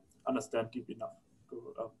understand deep enough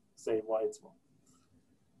to say why it's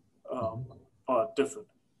wrong or different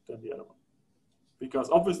than the other one. Because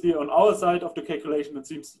obviously on our side of the calculation, it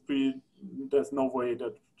seems to be there's no way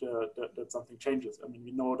that that something changes. I mean,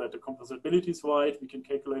 we know that the compressibility is right. We can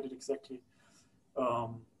calculate it exactly.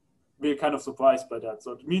 We're kind of surprised by that.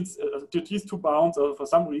 So it means these two bounds are for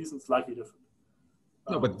some reason slightly different.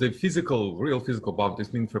 No, but the real physical bound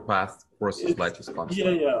is mean free path versus lattice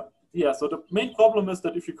constant. Yeah. So the main problem is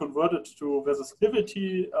that if you convert it to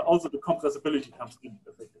resistivity, also the compressibility comes in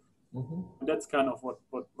effectively. And that's kind of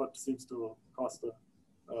what seems to cause the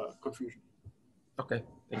confusion. Okay,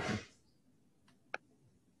 thank you.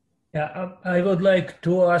 Yeah, I would like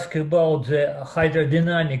to ask about the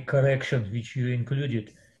hydrodynamic correction which you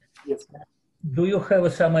included. Yes. Do you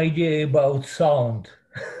have some idea about sound?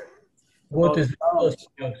 What is the cost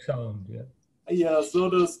of sound? Yeah, so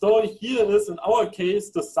the story here is, in our case,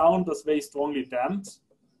 the sound is very strongly damped.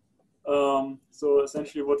 So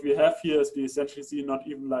essentially what we have here is we essentially see not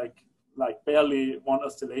even like barely one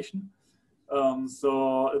oscillation.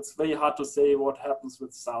 So it's very hard to say what happens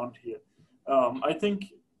with sound here. I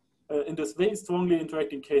think in this very strongly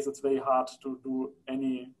interacting case, it's very hard to do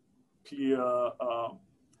any clear,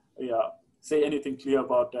 say anything clear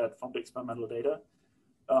about that from the experimental data.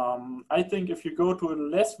 I think if you go to a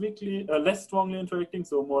less strongly interacting,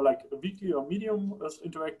 so more like a weakly or medium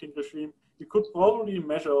interacting regime, you could probably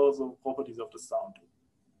measure also properties of the sound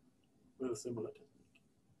with a similar technique.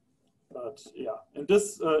 But yeah, in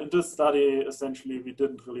this study, essentially, we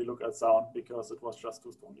didn't really look at sound because it was just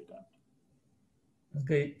too strongly damped.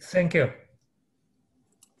 Okay, thank you.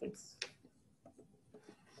 Thanks.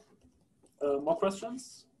 More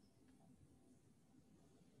questions?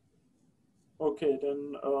 Okay,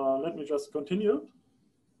 then let me just continue.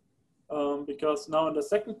 Because now in the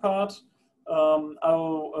second part, I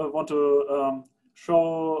want to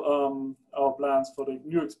show our plans for the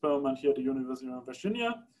new experiment here at the University of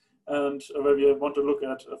Virginia, and where we want to look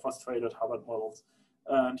at frustrated Hubbard models.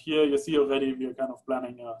 And here you see already we are kind of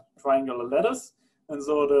planning a triangular lattice. And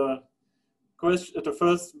so the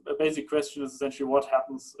first basic question is essentially what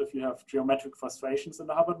happens if you have geometric frustrations in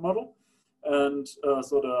the Hubbard model. And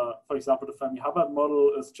for example, the Fermi-Hubbard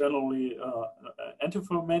model is generally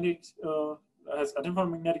antiferromagnetic, has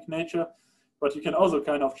antiferromagnetic nature, but you can also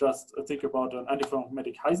kind of just think about an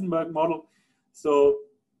antiferromagnetic Heisenberg model. So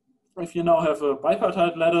if you now have a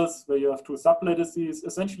bipartite lattice where you have two sublattices,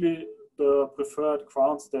 essentially the preferred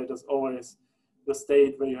ground state is always the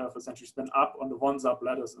state where you have essentially spin up on the one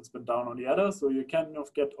sublattice and spin down on the other. So you kind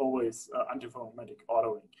of get always antiferromagnetic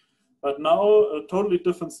ordering. But now a totally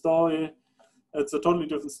different story. It's a totally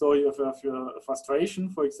different story if you have your frustration,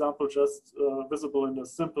 for example, just visible in the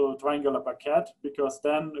simple triangular paquette, because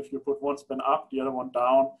then if you put one spin up, the other one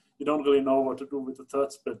down, you don't really know what to do with the third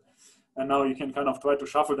spin. And now you can kind of try to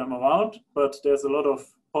shuffle them around, but there's a lot of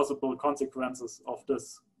possible consequences of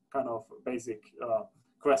this kind of basic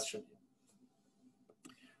question.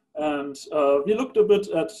 And we looked a bit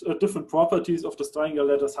at different properties of the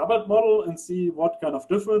triangular lattice Hubbard model and see what kind of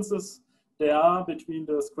differences there are between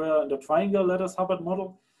the square and the triangle lattice Hubbard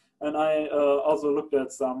model. And I also looked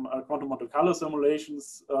at some quantum Monte Carlo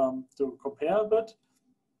simulations to compare a bit.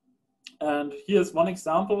 And here's one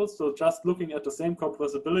example. So just looking at the same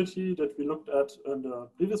compressibility that we looked at in the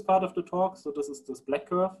previous part of the talk. So this is this black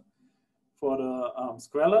curve for the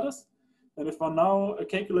square lattice. And if one now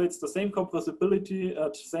calculates the same compressibility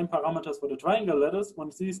at same parameters for the triangle lattice,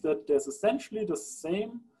 one sees that there's essentially the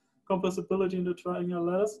same compressibility in the triangle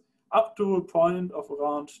lattice up to a point of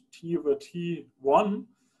around t over t1,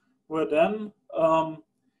 where then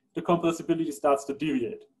the compressibility starts to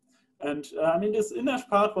deviate. And I mean, this inner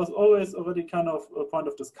part was always already kind of a point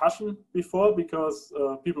of discussion before, because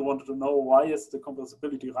people wanted to know why is the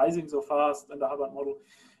compressibility rising so fast in the Hubbard model.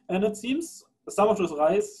 And it seems some of this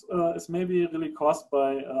rise is maybe really caused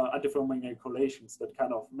by antiferromagnetic correlations that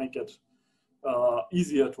kind of make it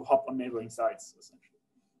easier to hop on neighboring sites, essentially.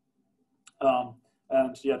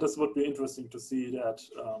 And yeah, this would be interesting to see that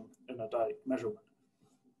in a direct measurement,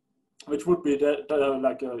 which would be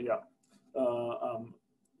like a,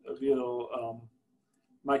 a real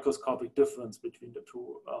microscopic difference between the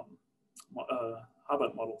two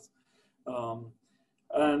Hubbard models.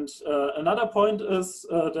 And another point is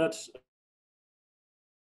that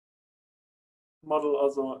model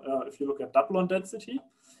also, if you look at double density,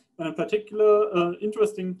 and in particular,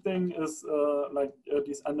 interesting thing is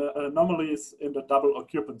these anomalies in the double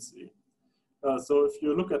occupancy. So if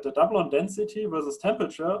you look at the double density versus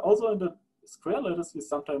temperature, also in the square lattice, you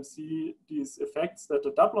sometimes see these effects that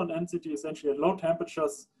the double density essentially at low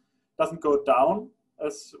temperatures doesn't go down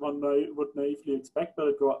as one would naively expect, but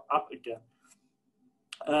it go up again.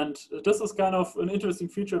 And this is kind of an interesting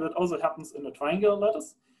feature that also happens in the triangle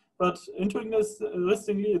lattice. But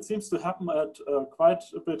interestingly, it seems to happen at quite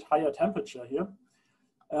a bit higher temperature here.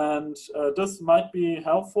 And this might be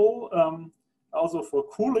helpful also for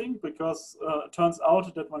cooling, because it turns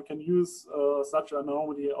out that one can use such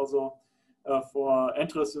anomaly also for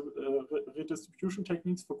interest redistribution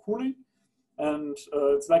techniques for cooling. And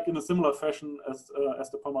it's like in a similar fashion as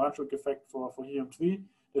the Pomeranchuk effect for helium-3,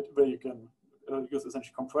 where you can use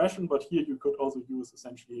essentially compression, but here you could also use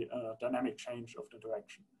essentially a dynamic change of the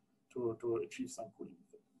direction to achieve some cooling.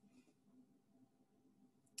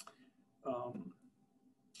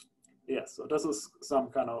 Yes, so this is some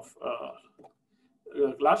kind of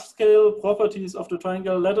large-scale properties of the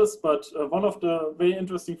triangle lattice, but one of the very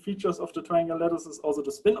interesting features of the triangle lattice is also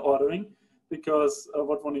the spin ordering, because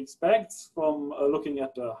what one expects from looking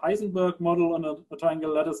at the Heisenberg model on a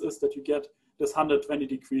triangle lattice is that you get this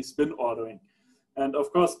 120-degree spin ordering. And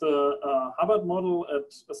of course, the Hubbard model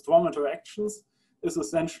at strong interactions is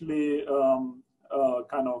essentially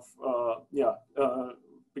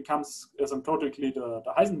becomes asymptotically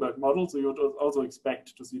the Heisenberg model. So you would also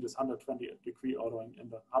expect to see this 120-degree ordering in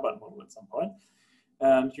the Hubbard model at some point.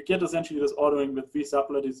 And you get essentially this ordering with V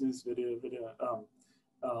sublattices where the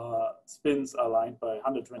spins are aligned by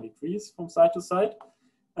 120 degrees from side to side.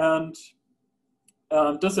 And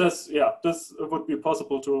this would be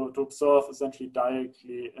possible to observe essentially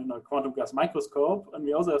directly in a quantum gas microscope. And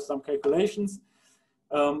we also have some calculations.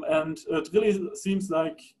 And it really seems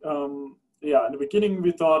like, in the beginning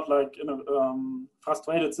we thought like in a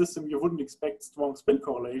frustrated system you wouldn't expect strong spin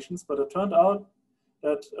correlations, but it turned out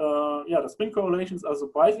that the spin correlations are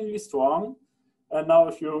surprisingly strong. And now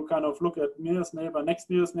if you kind of look at nearest neighbor, next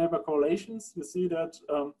nearest neighbor correlations, you see that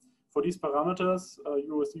for these parameters,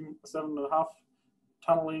 you will see 7.5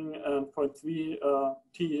 tunneling and 0.3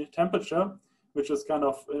 T temperature, which is kind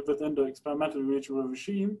of within the experimental regional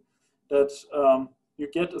regime, that you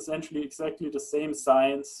get essentially exactly the same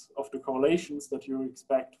signs of the correlations that you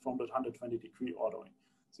expect from the 120-degree ordering.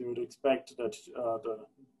 So you would expect that the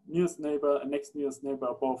nearest neighbor and next nearest neighbor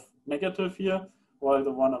are both negative here, while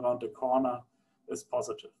the one around the corner is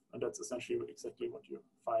positive. And that's essentially exactly what you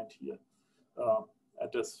find here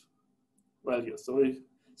at this value.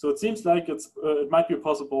 So it seems like it might be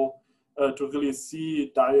possible to really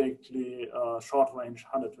see directly short-range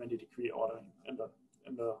 120-degree ordering in the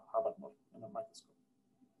Hubbard model in a microscope.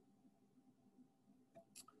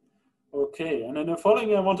 Okay, and in the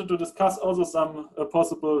following, I wanted to discuss also some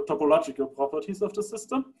possible topological properties of the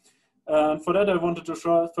system. And for that, I wanted to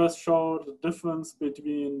first show the difference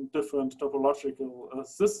between different topological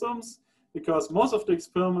systems, because most of the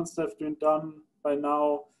experiments that have been done by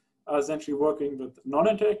now are essentially working with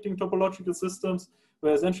non-interacting topological systems,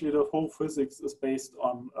 where essentially the whole physics is based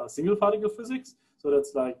on single particle physics. So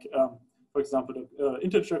that's like, for example, the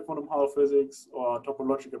integer quantum Hall physics or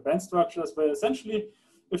topological band structures, where essentially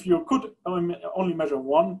if you could only measure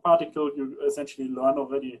one particle, you essentially learn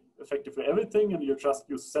already effectively everything, and you just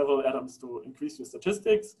use several atoms to increase your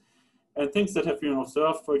statistics. And things that have been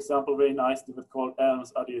observed, for example, very nicely with cold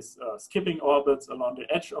atoms are these skipping orbits along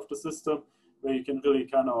the edge of the system, where you can really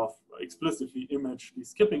kind of explicitly image these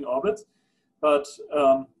skipping orbits. But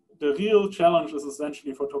the real challenge is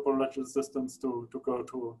essentially for topological systems to go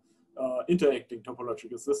to interacting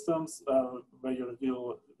topological systems where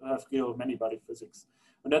you have real many-body physics.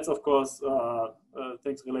 And that's, of course,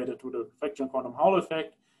 things related to the fraction quantum Hall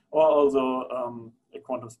effect, or also a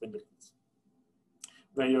quantum spin difference,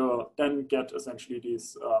 where you then get essentially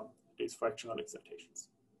these fractional excitations.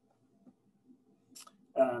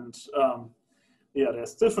 And yeah,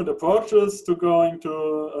 there's different approaches to going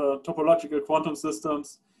to topological quantum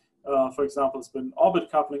systems. For example, spin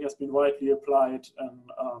orbit coupling has been widely applied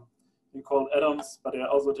in cold atoms, but there are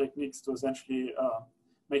also techniques to essentially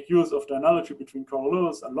make use of the analogy between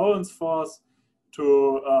Coriolis and Lorentz force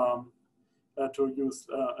to use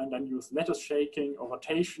and then use lattice shaking or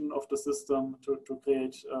rotation of the system to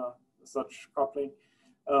create such coupling.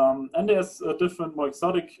 And there's different more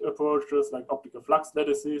exotic approaches like optical flux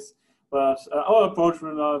lattices. But our approach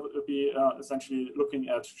will now be essentially looking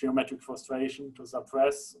at geometric frustration to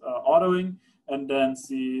suppress ordering and then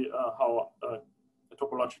see how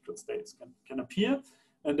topological states can appear.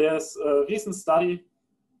 And there's a recent study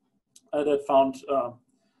that found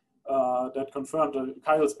that confirmed a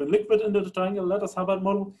chiral spin liquid into the triangle lattice Hubbard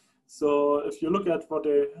model. So if you look at what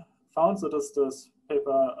they found, so that's this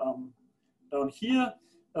paper down here,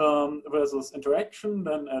 versus interaction,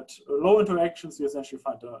 then at low interactions you essentially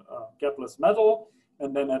find a gapless metal,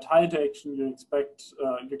 and then at high interaction you expect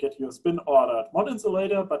you get your spin ordered Mott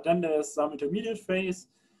insulator, but then there's some intermediate phase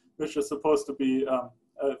which is supposed to be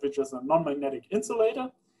which is a non-magnetic insulator.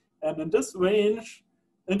 And in this range,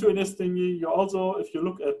 interestingly, you also, if you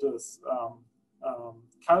look at this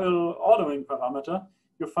chiral ordering parameter,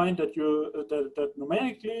 you find that that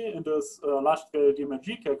numerically in this large-scale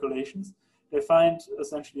DMG calculations, they find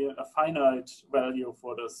essentially a finite value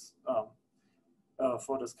for this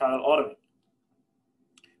chiral ordering.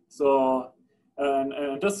 So,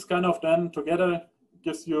 and this kind of then together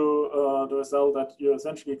gives you the result that you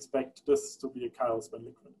essentially expect this to be a chiral spin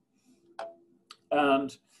liquid.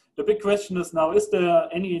 And the big question is now, is there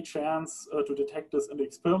any chance to detect this in the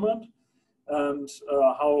experiment? And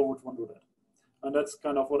how would one do that? And that's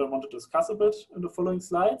kind of what I want to discuss a bit in the following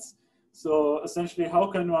slides. So essentially,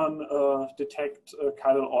 how can one detect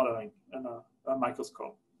chiral ordering in a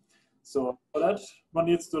microscope? So for that, one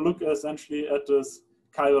needs to look essentially at this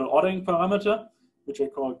chiral ordering parameter, which I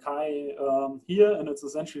call chi here, and it's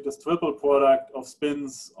essentially this triple product of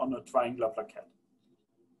spins on a triangular plaquette.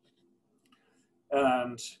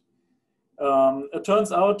 And it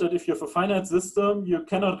turns out that if you have a finite system, you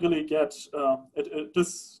cannot really get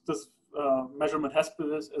this measurement has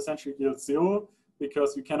to essentially yield 0,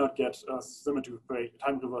 because you cannot get a symmetry break,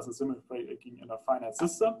 time reversal symmetry breaking in a finite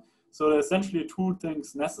system. So there are essentially two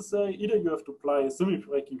things necessary. Either you have to apply a symmetry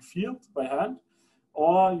breaking field by hand,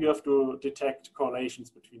 or you have to detect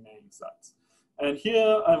correlations between varying sites. And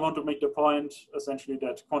here I want to make the point essentially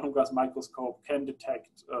that quantum gas microscope can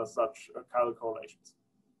detect such chiral correlations.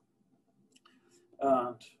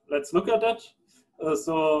 And let's look at that.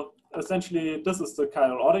 So essentially this is the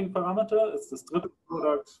chiral ordering parameter. It's this triple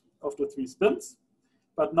product of the 3 spins.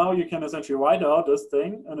 But now you can essentially write out this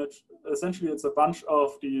thing, and it's a bunch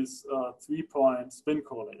of these 3-point spin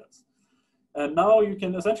correlators. And now you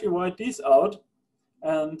can essentially write these out,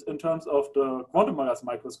 and in terms of the quantum gas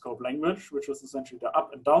microscope language, which is essentially the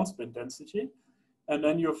up and down spin density, and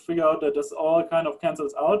then you figure out that this all kind of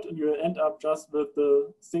cancels out, and you end up just with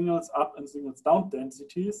the singles up and singles down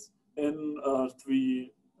densities in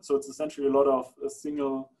 3. So it's essentially a lot of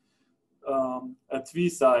single a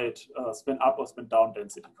 3-side spin up or spin down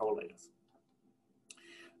density correlators.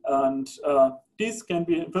 And these can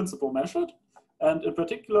be in principle measured. And in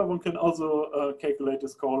particular, one can also calculate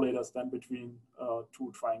these correlators then between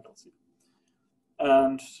 2 triangles here.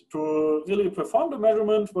 And to really perform the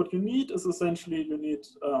measurement, what you need is essentially you need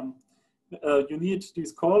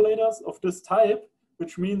these correlators of this type,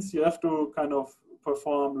 which means you have to kind of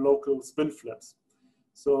perform local spin flips.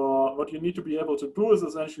 So what you need to be able to do is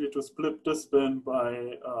essentially to split this spin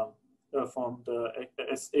by from the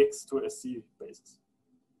SX to SC basis.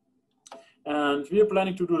 And we are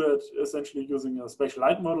planning to do that essentially using a spatial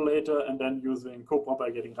light modulator and then using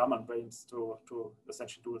co-propagating Raman brains to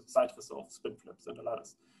essentially do side resolve spin flips in the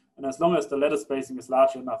lattice. And as long as the lattice spacing is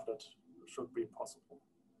large enough, that should be possible.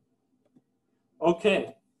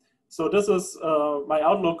 Okay, so this is my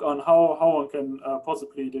outlook on how one can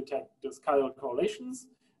possibly detect these chiral correlations.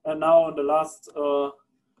 And now in the last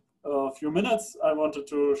few minutes, I wanted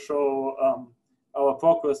to show our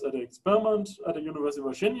progress at the experiment at the University of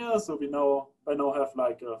Virginia. So we now have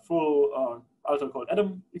like a full ultracold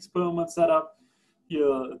atom experiment set up.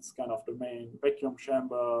 Here it's kind of the main vacuum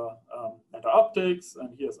chamber and the optics,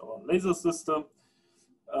 and here's our laser system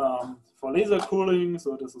for laser cooling.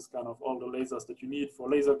 So this is kind of all the lasers that you need for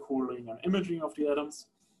laser cooling and imaging of the atoms.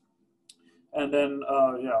 And then,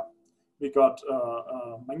 yeah, we got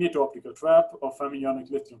a magneto-optical trap of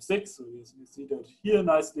fermionic lithium-6. So you see that here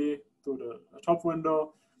nicely through the top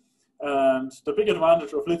window. And the big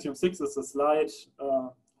advantage of lithium-6 is the slide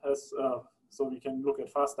so we can look at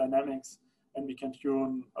fast dynamics, and we can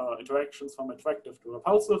tune interactions from attractive to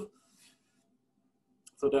repulsive.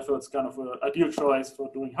 So therefore, it's kind of an ideal choice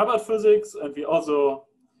for doing Hubbard physics. And we also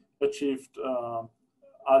achieved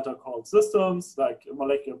ultracold systems like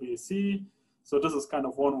molecular BSC. So this is kind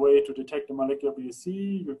of one way to detect the molecular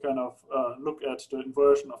BSC. You kind of look at the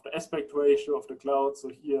inversion of the aspect ratio of the cloud. So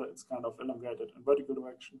here it's kind of elongated in vertical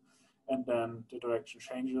direction, and then the direction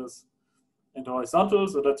changes into horizontal.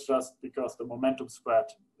 So that's just because the momentum spread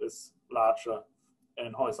is larger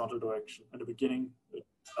in horizontal direction. In the beginning, it's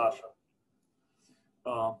larger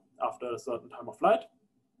after a certain time of flight.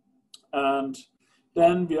 And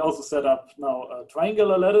then we also set up now a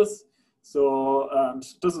triangular lattice. So, and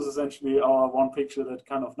this is essentially our one picture that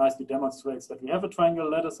kind of nicely demonstrates that we have a triangular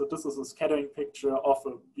lattice. So this is a scattering picture of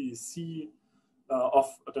a BC of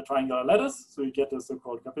the triangular lattice. So you get the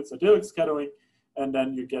so-called Kapitza-Dirac scattering, and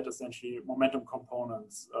then you get essentially momentum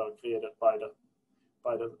components created by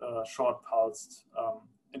the short pulsed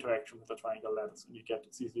interaction with the triangular lattice, and you get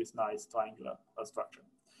this nice triangular structure.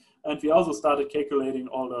 And we also started calculating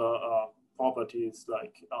all the properties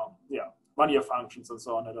like one-year functions and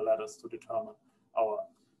so on at the lattice to determine our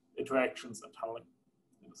interactions and tunneling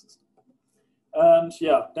in the system. And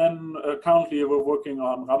yeah, then currently we're working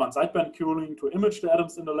on Raman sideband cooling to image the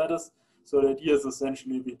atoms in the lattice. So the idea is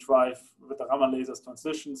essentially we drive with the Raman lasers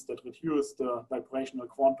transitions that reduce the vibrational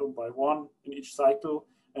quantum by 1 in each cycle.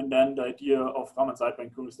 And then the idea of Raman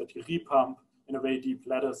sideband cooling is that you repump in a very deep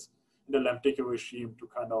lattice in the Lambda regime to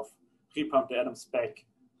kind of repump the atoms back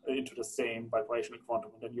into the same vibrational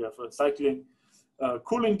quantum. And then you have a cycling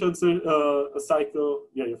cooling cycle.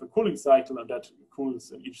 Yeah, you have a cooling cycle, and that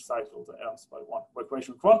cools in each cycle the atoms by 1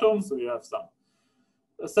 vibrational quantum. So you have some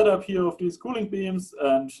setup here of these cooling beams,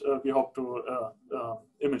 and we hope to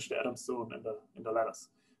image the atoms soon in the lattice.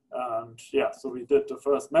 And yeah, so we did the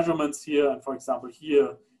first measurements here, and for example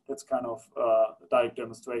here, that's kind of a direct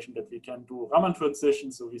demonstration that we can do Raman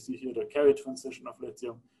transition. So we see here the carry transition of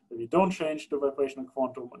lithium, where we don't change the vibrational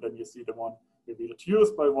quantum, and then you see the one where we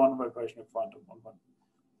reduce by 1 vibrational quantum, and one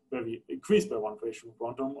where we increase by 1 vibrational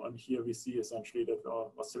quantum. And here we see essentially that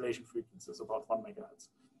our oscillation frequency is about 1 megahertz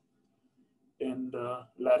in the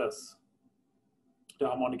lattice, the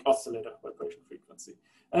harmonic oscillator vibration frequency.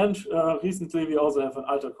 And recently we also have an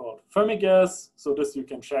ultracold Fermi gas. So this you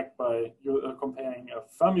can check by comparing a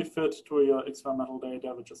Fermi fit to your experimental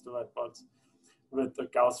data, which is the red box, with the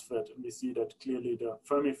Gauss fit. And we see that clearly the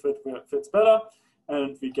Fermi fit fits better,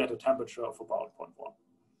 and we get a temperature of about 0.1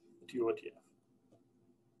 TOTF.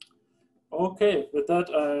 Okay, with that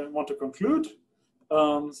I want to conclude.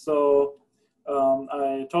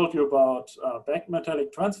 I told you about back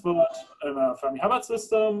metallic transfer in a Fermi-Hubbard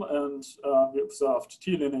system, and we observed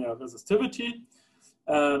T-linear resistivity.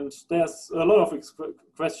 And there's a lot of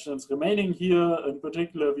questions remaining here. In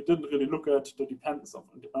particular, we didn't really look at the dependence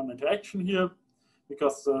on interaction here,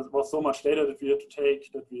 because there was so much data that we had to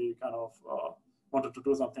take that we kind of wanted to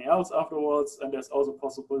do something else afterwards. And there's also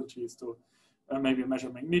possibilities to maybe measure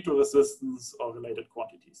magneto-resistance or related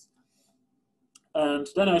quantities. And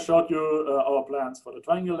then I showed you our plans for the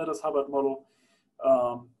triangular lattice Hubbard model,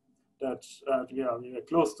 that we are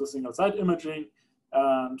close to single site imaging,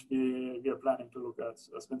 and we are planning to look at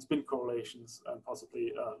spin-spin correlations and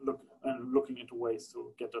possibly looking into ways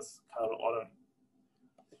to get this chiral ordering.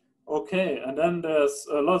 Okay, and then there's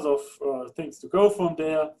lots of things to go from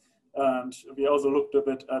there. And we also looked a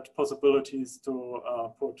bit at possibilities to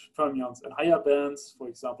put fermions in higher bands, for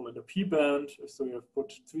example, in the P band. So you have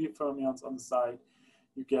put 3 fermions on the side,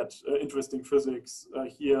 you get interesting physics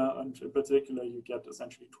here, and in particular, you get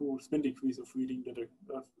essentially 2 spin degrees of freedom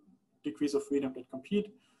that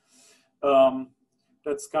compete.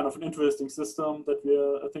 That's kind of an interesting system that we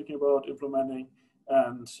are thinking about implementing.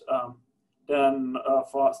 And then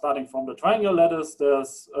starting from the triangular lattice,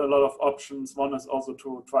 there's a lot of options. One is also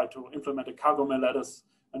to try to implement a cargo mill lattice.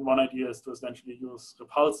 And one idea is to essentially use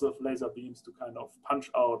repulsive laser beams to kind of punch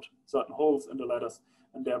out certain holes in the lattice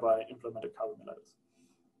and thereby implement a cargo mill lattice.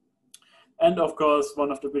 And of course,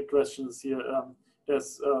 one of the big questions here,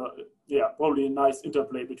 there's yeah, probably a nice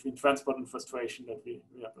interplay between transport and frustration that we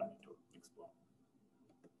are planning to explore.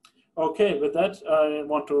 Okay, with that, I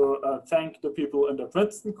want to thank the people in the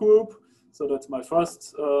Princeton group. So that's my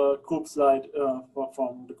first group slide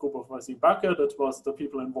from the group of Vasim Bakker. That was the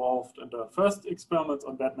people involved in the first experiments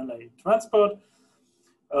on bad magnetic transport.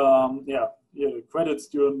 Yeah, credit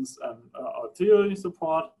students and our theory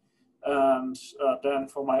support. And then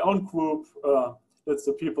for my own group, that's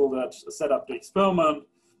the people that set up the experiment.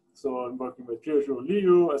 So I'm working with Pietro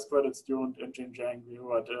Liu as credit student and Jin Zhang,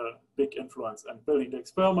 who had a big influence in building the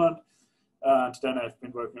experiment. And then I've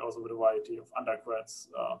been working also with a variety of undergrads,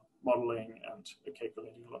 modeling and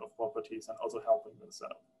calculating a lot of properties and also helping with the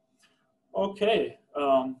setup. Okay,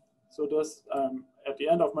 so this at the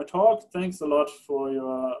end of my talk. Thanks a lot for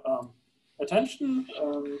your attention,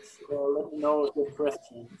 and let me know if you have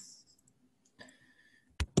questions.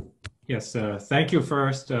 Yes, thank you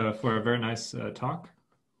first for a very nice talk.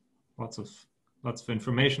 Lots of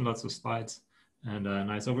information, lots of slides, and a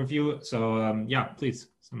nice overview. So yeah, please,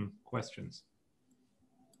 some questions.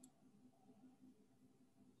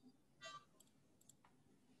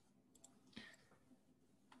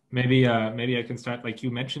 Maybe I can start. Like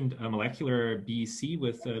you mentioned, molecular BC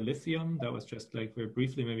with lithium. That was just like very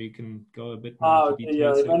briefly. Maybe you can go a bit more into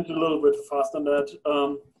details. Yeah, I went a little bit fast on that.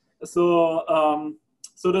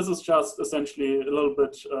 So this is just essentially a little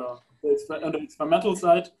bit on the experimental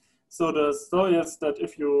side. So the story is that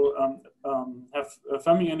if you have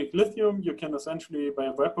fermionic lithium, you can essentially, by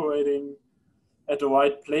evaporating at the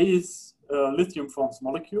right place, lithium forms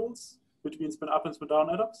molecules between spin up and spin down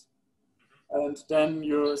atoms. And then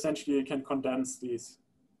you essentially can condense these.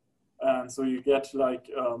 And so you get like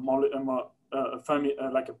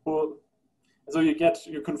so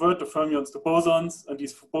you convert the fermions to bosons, and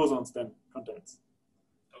these bosons then condense.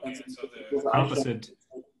 Okay, so the composite.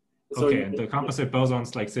 Okay, and the composite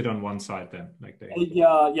bosons like sit on one side then, like they.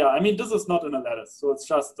 Yeah. I mean, this is not in a lattice, so it's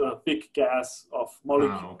just a big gas of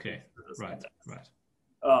molecules. Ah, okay. Right.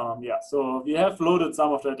 Yeah. So we have loaded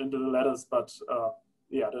some of that into the lattice, but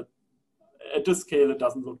yeah, at this scale it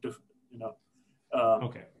doesn't look different. You know.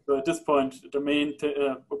 Okay. So at this point, the main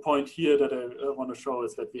point here that I want to show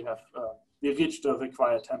is that we have we reached the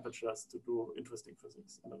required temperatures to do interesting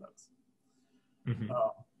physics in the lattice. Mm-hmm.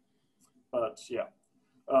 But yeah.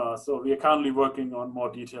 So we are currently working on more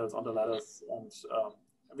details on the lattice, and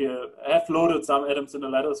we have loaded some atoms in the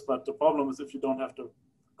lattice, but the problem is if you don't have the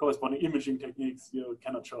corresponding imaging techniques, you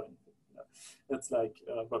cannot show anything. Yeah. It's like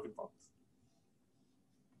work in progress.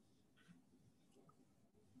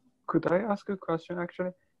 Could I ask a question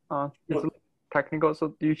actually? It's technical.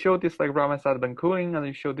 So you show this like Raman-Sadban cooling, and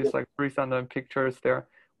you show this like recent pictures there.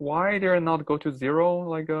 Why they're not go to zero?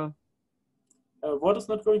 Like what is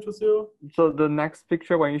not going to zero? So the next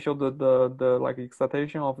picture when you show the like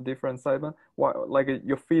excitation of different segment, why like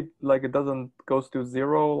your feed like it doesn't goes to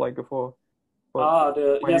zero like for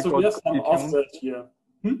yeah. So we have some offset here.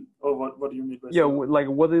 Or what do you mean by yeah? zero? Like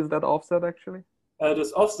what is that offset actually?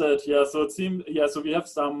 This offset, yeah. So it seems, yeah. So we have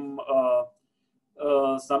some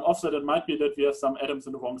offset. It might be that we have some atoms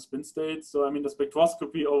in the wrong spin state. So I mean, the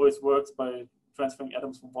spectroscopy always works by transferring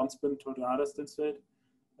atoms from one spin to another spin state.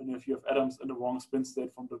 And if you have atoms in the wrong spin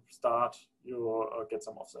state from the start, you get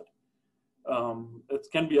some offset. It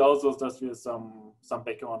can be also that we have some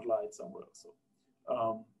background light somewhere.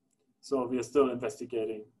 So we are still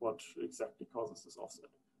investigating what exactly causes this offset.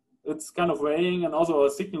 It's kind of varying, and also our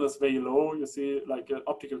signal is very low. You see, like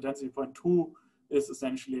optical density 0.2 is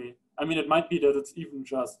essentially, I mean, it might be that it's even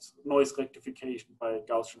just noise rectification by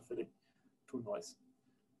Gaussian fitting to noise,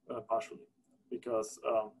 partially, because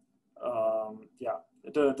yeah,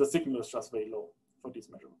 the signal is just very low for these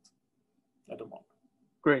measurements at the moment.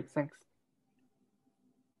 Great, thanks.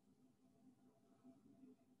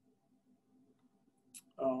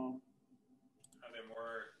 Are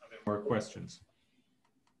there more questions?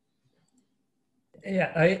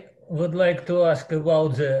 Yeah, I would like to ask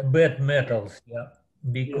about the bad metals, yeah,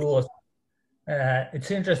 because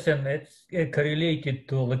it's interesting. It's correlated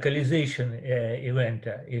to localization event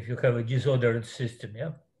if you have a disordered system,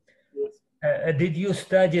 yeah. Yes. Did you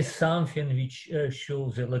study something which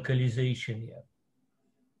shows the localization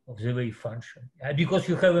of the wave function? Because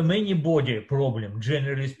you have a many body problem,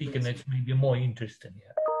 generally speaking, it's maybe more interesting.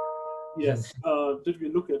 Yes. Did we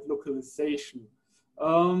look at localization?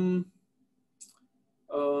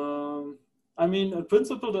 I mean, in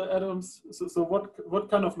principle, the atoms. So what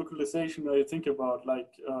kind of localization are you thinking about?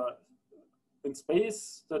 Like in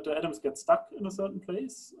space, that the atoms get stuck in a certain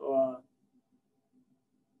place, or?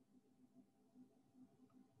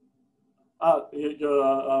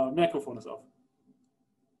 Your microphone is off.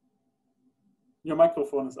 Your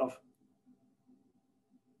microphone is off.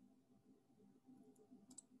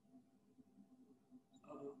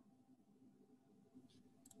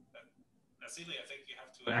 Vasily, I think you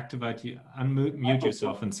have to activate, unmute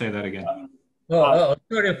yourself and say that again. Oh,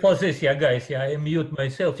 sorry for this, yeah, guys. Yeah, I mute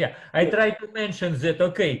myself. Yeah, I try to mention that.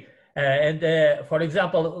 Okay, for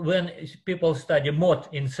example, when people study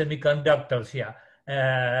Mott in semiconductors, yeah,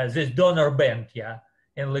 this donor band, yeah,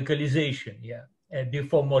 and localization, yeah,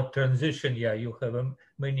 before Mott transition, yeah, you have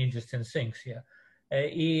many interesting things, yeah,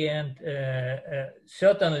 and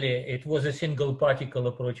certainly it was a single particle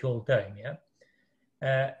approach all time, yeah.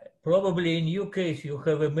 Probably in your case, you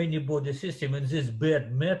have a many body system and these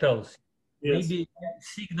bad metals. Yes. Maybe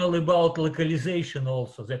signal about localization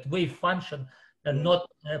also, that wave function and not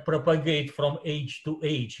propagate from age to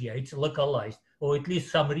age. Yeah, it's localized, or at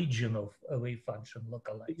least some region of a wave function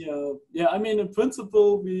localized. Yeah. I mean, in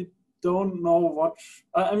principle, we don't know what.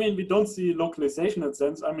 I mean, we don't see localization in a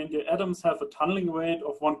sense. I mean, the atoms have a tunneling rate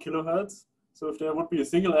of 1 kilohertz. So if there would be a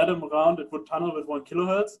single atom around, it would tunnel with 1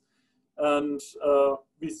 kilohertz. And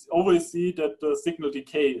we always see that the signal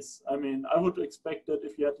decays. I mean, I would expect that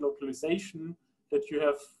if you had localization, that you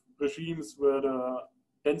have regimes where the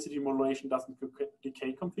density modulation doesn't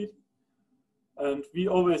decay completely. And we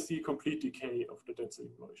always see complete decay of the density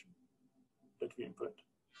modulation that we imprint.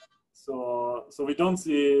 So we don't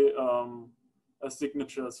see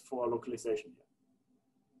signatures for localization here.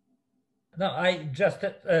 No, I just,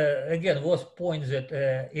 again, was point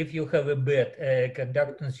that if you have a bad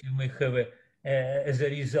conductance, you may have, as a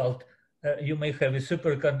result, you may have a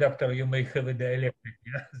superconductor, you may have a dielectric.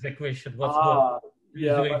 Yeah? The question, what's more?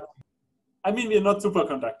 Yeah, but, I mean, we're not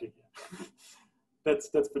superconducting here. That's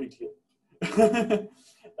pretty clear.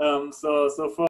 So for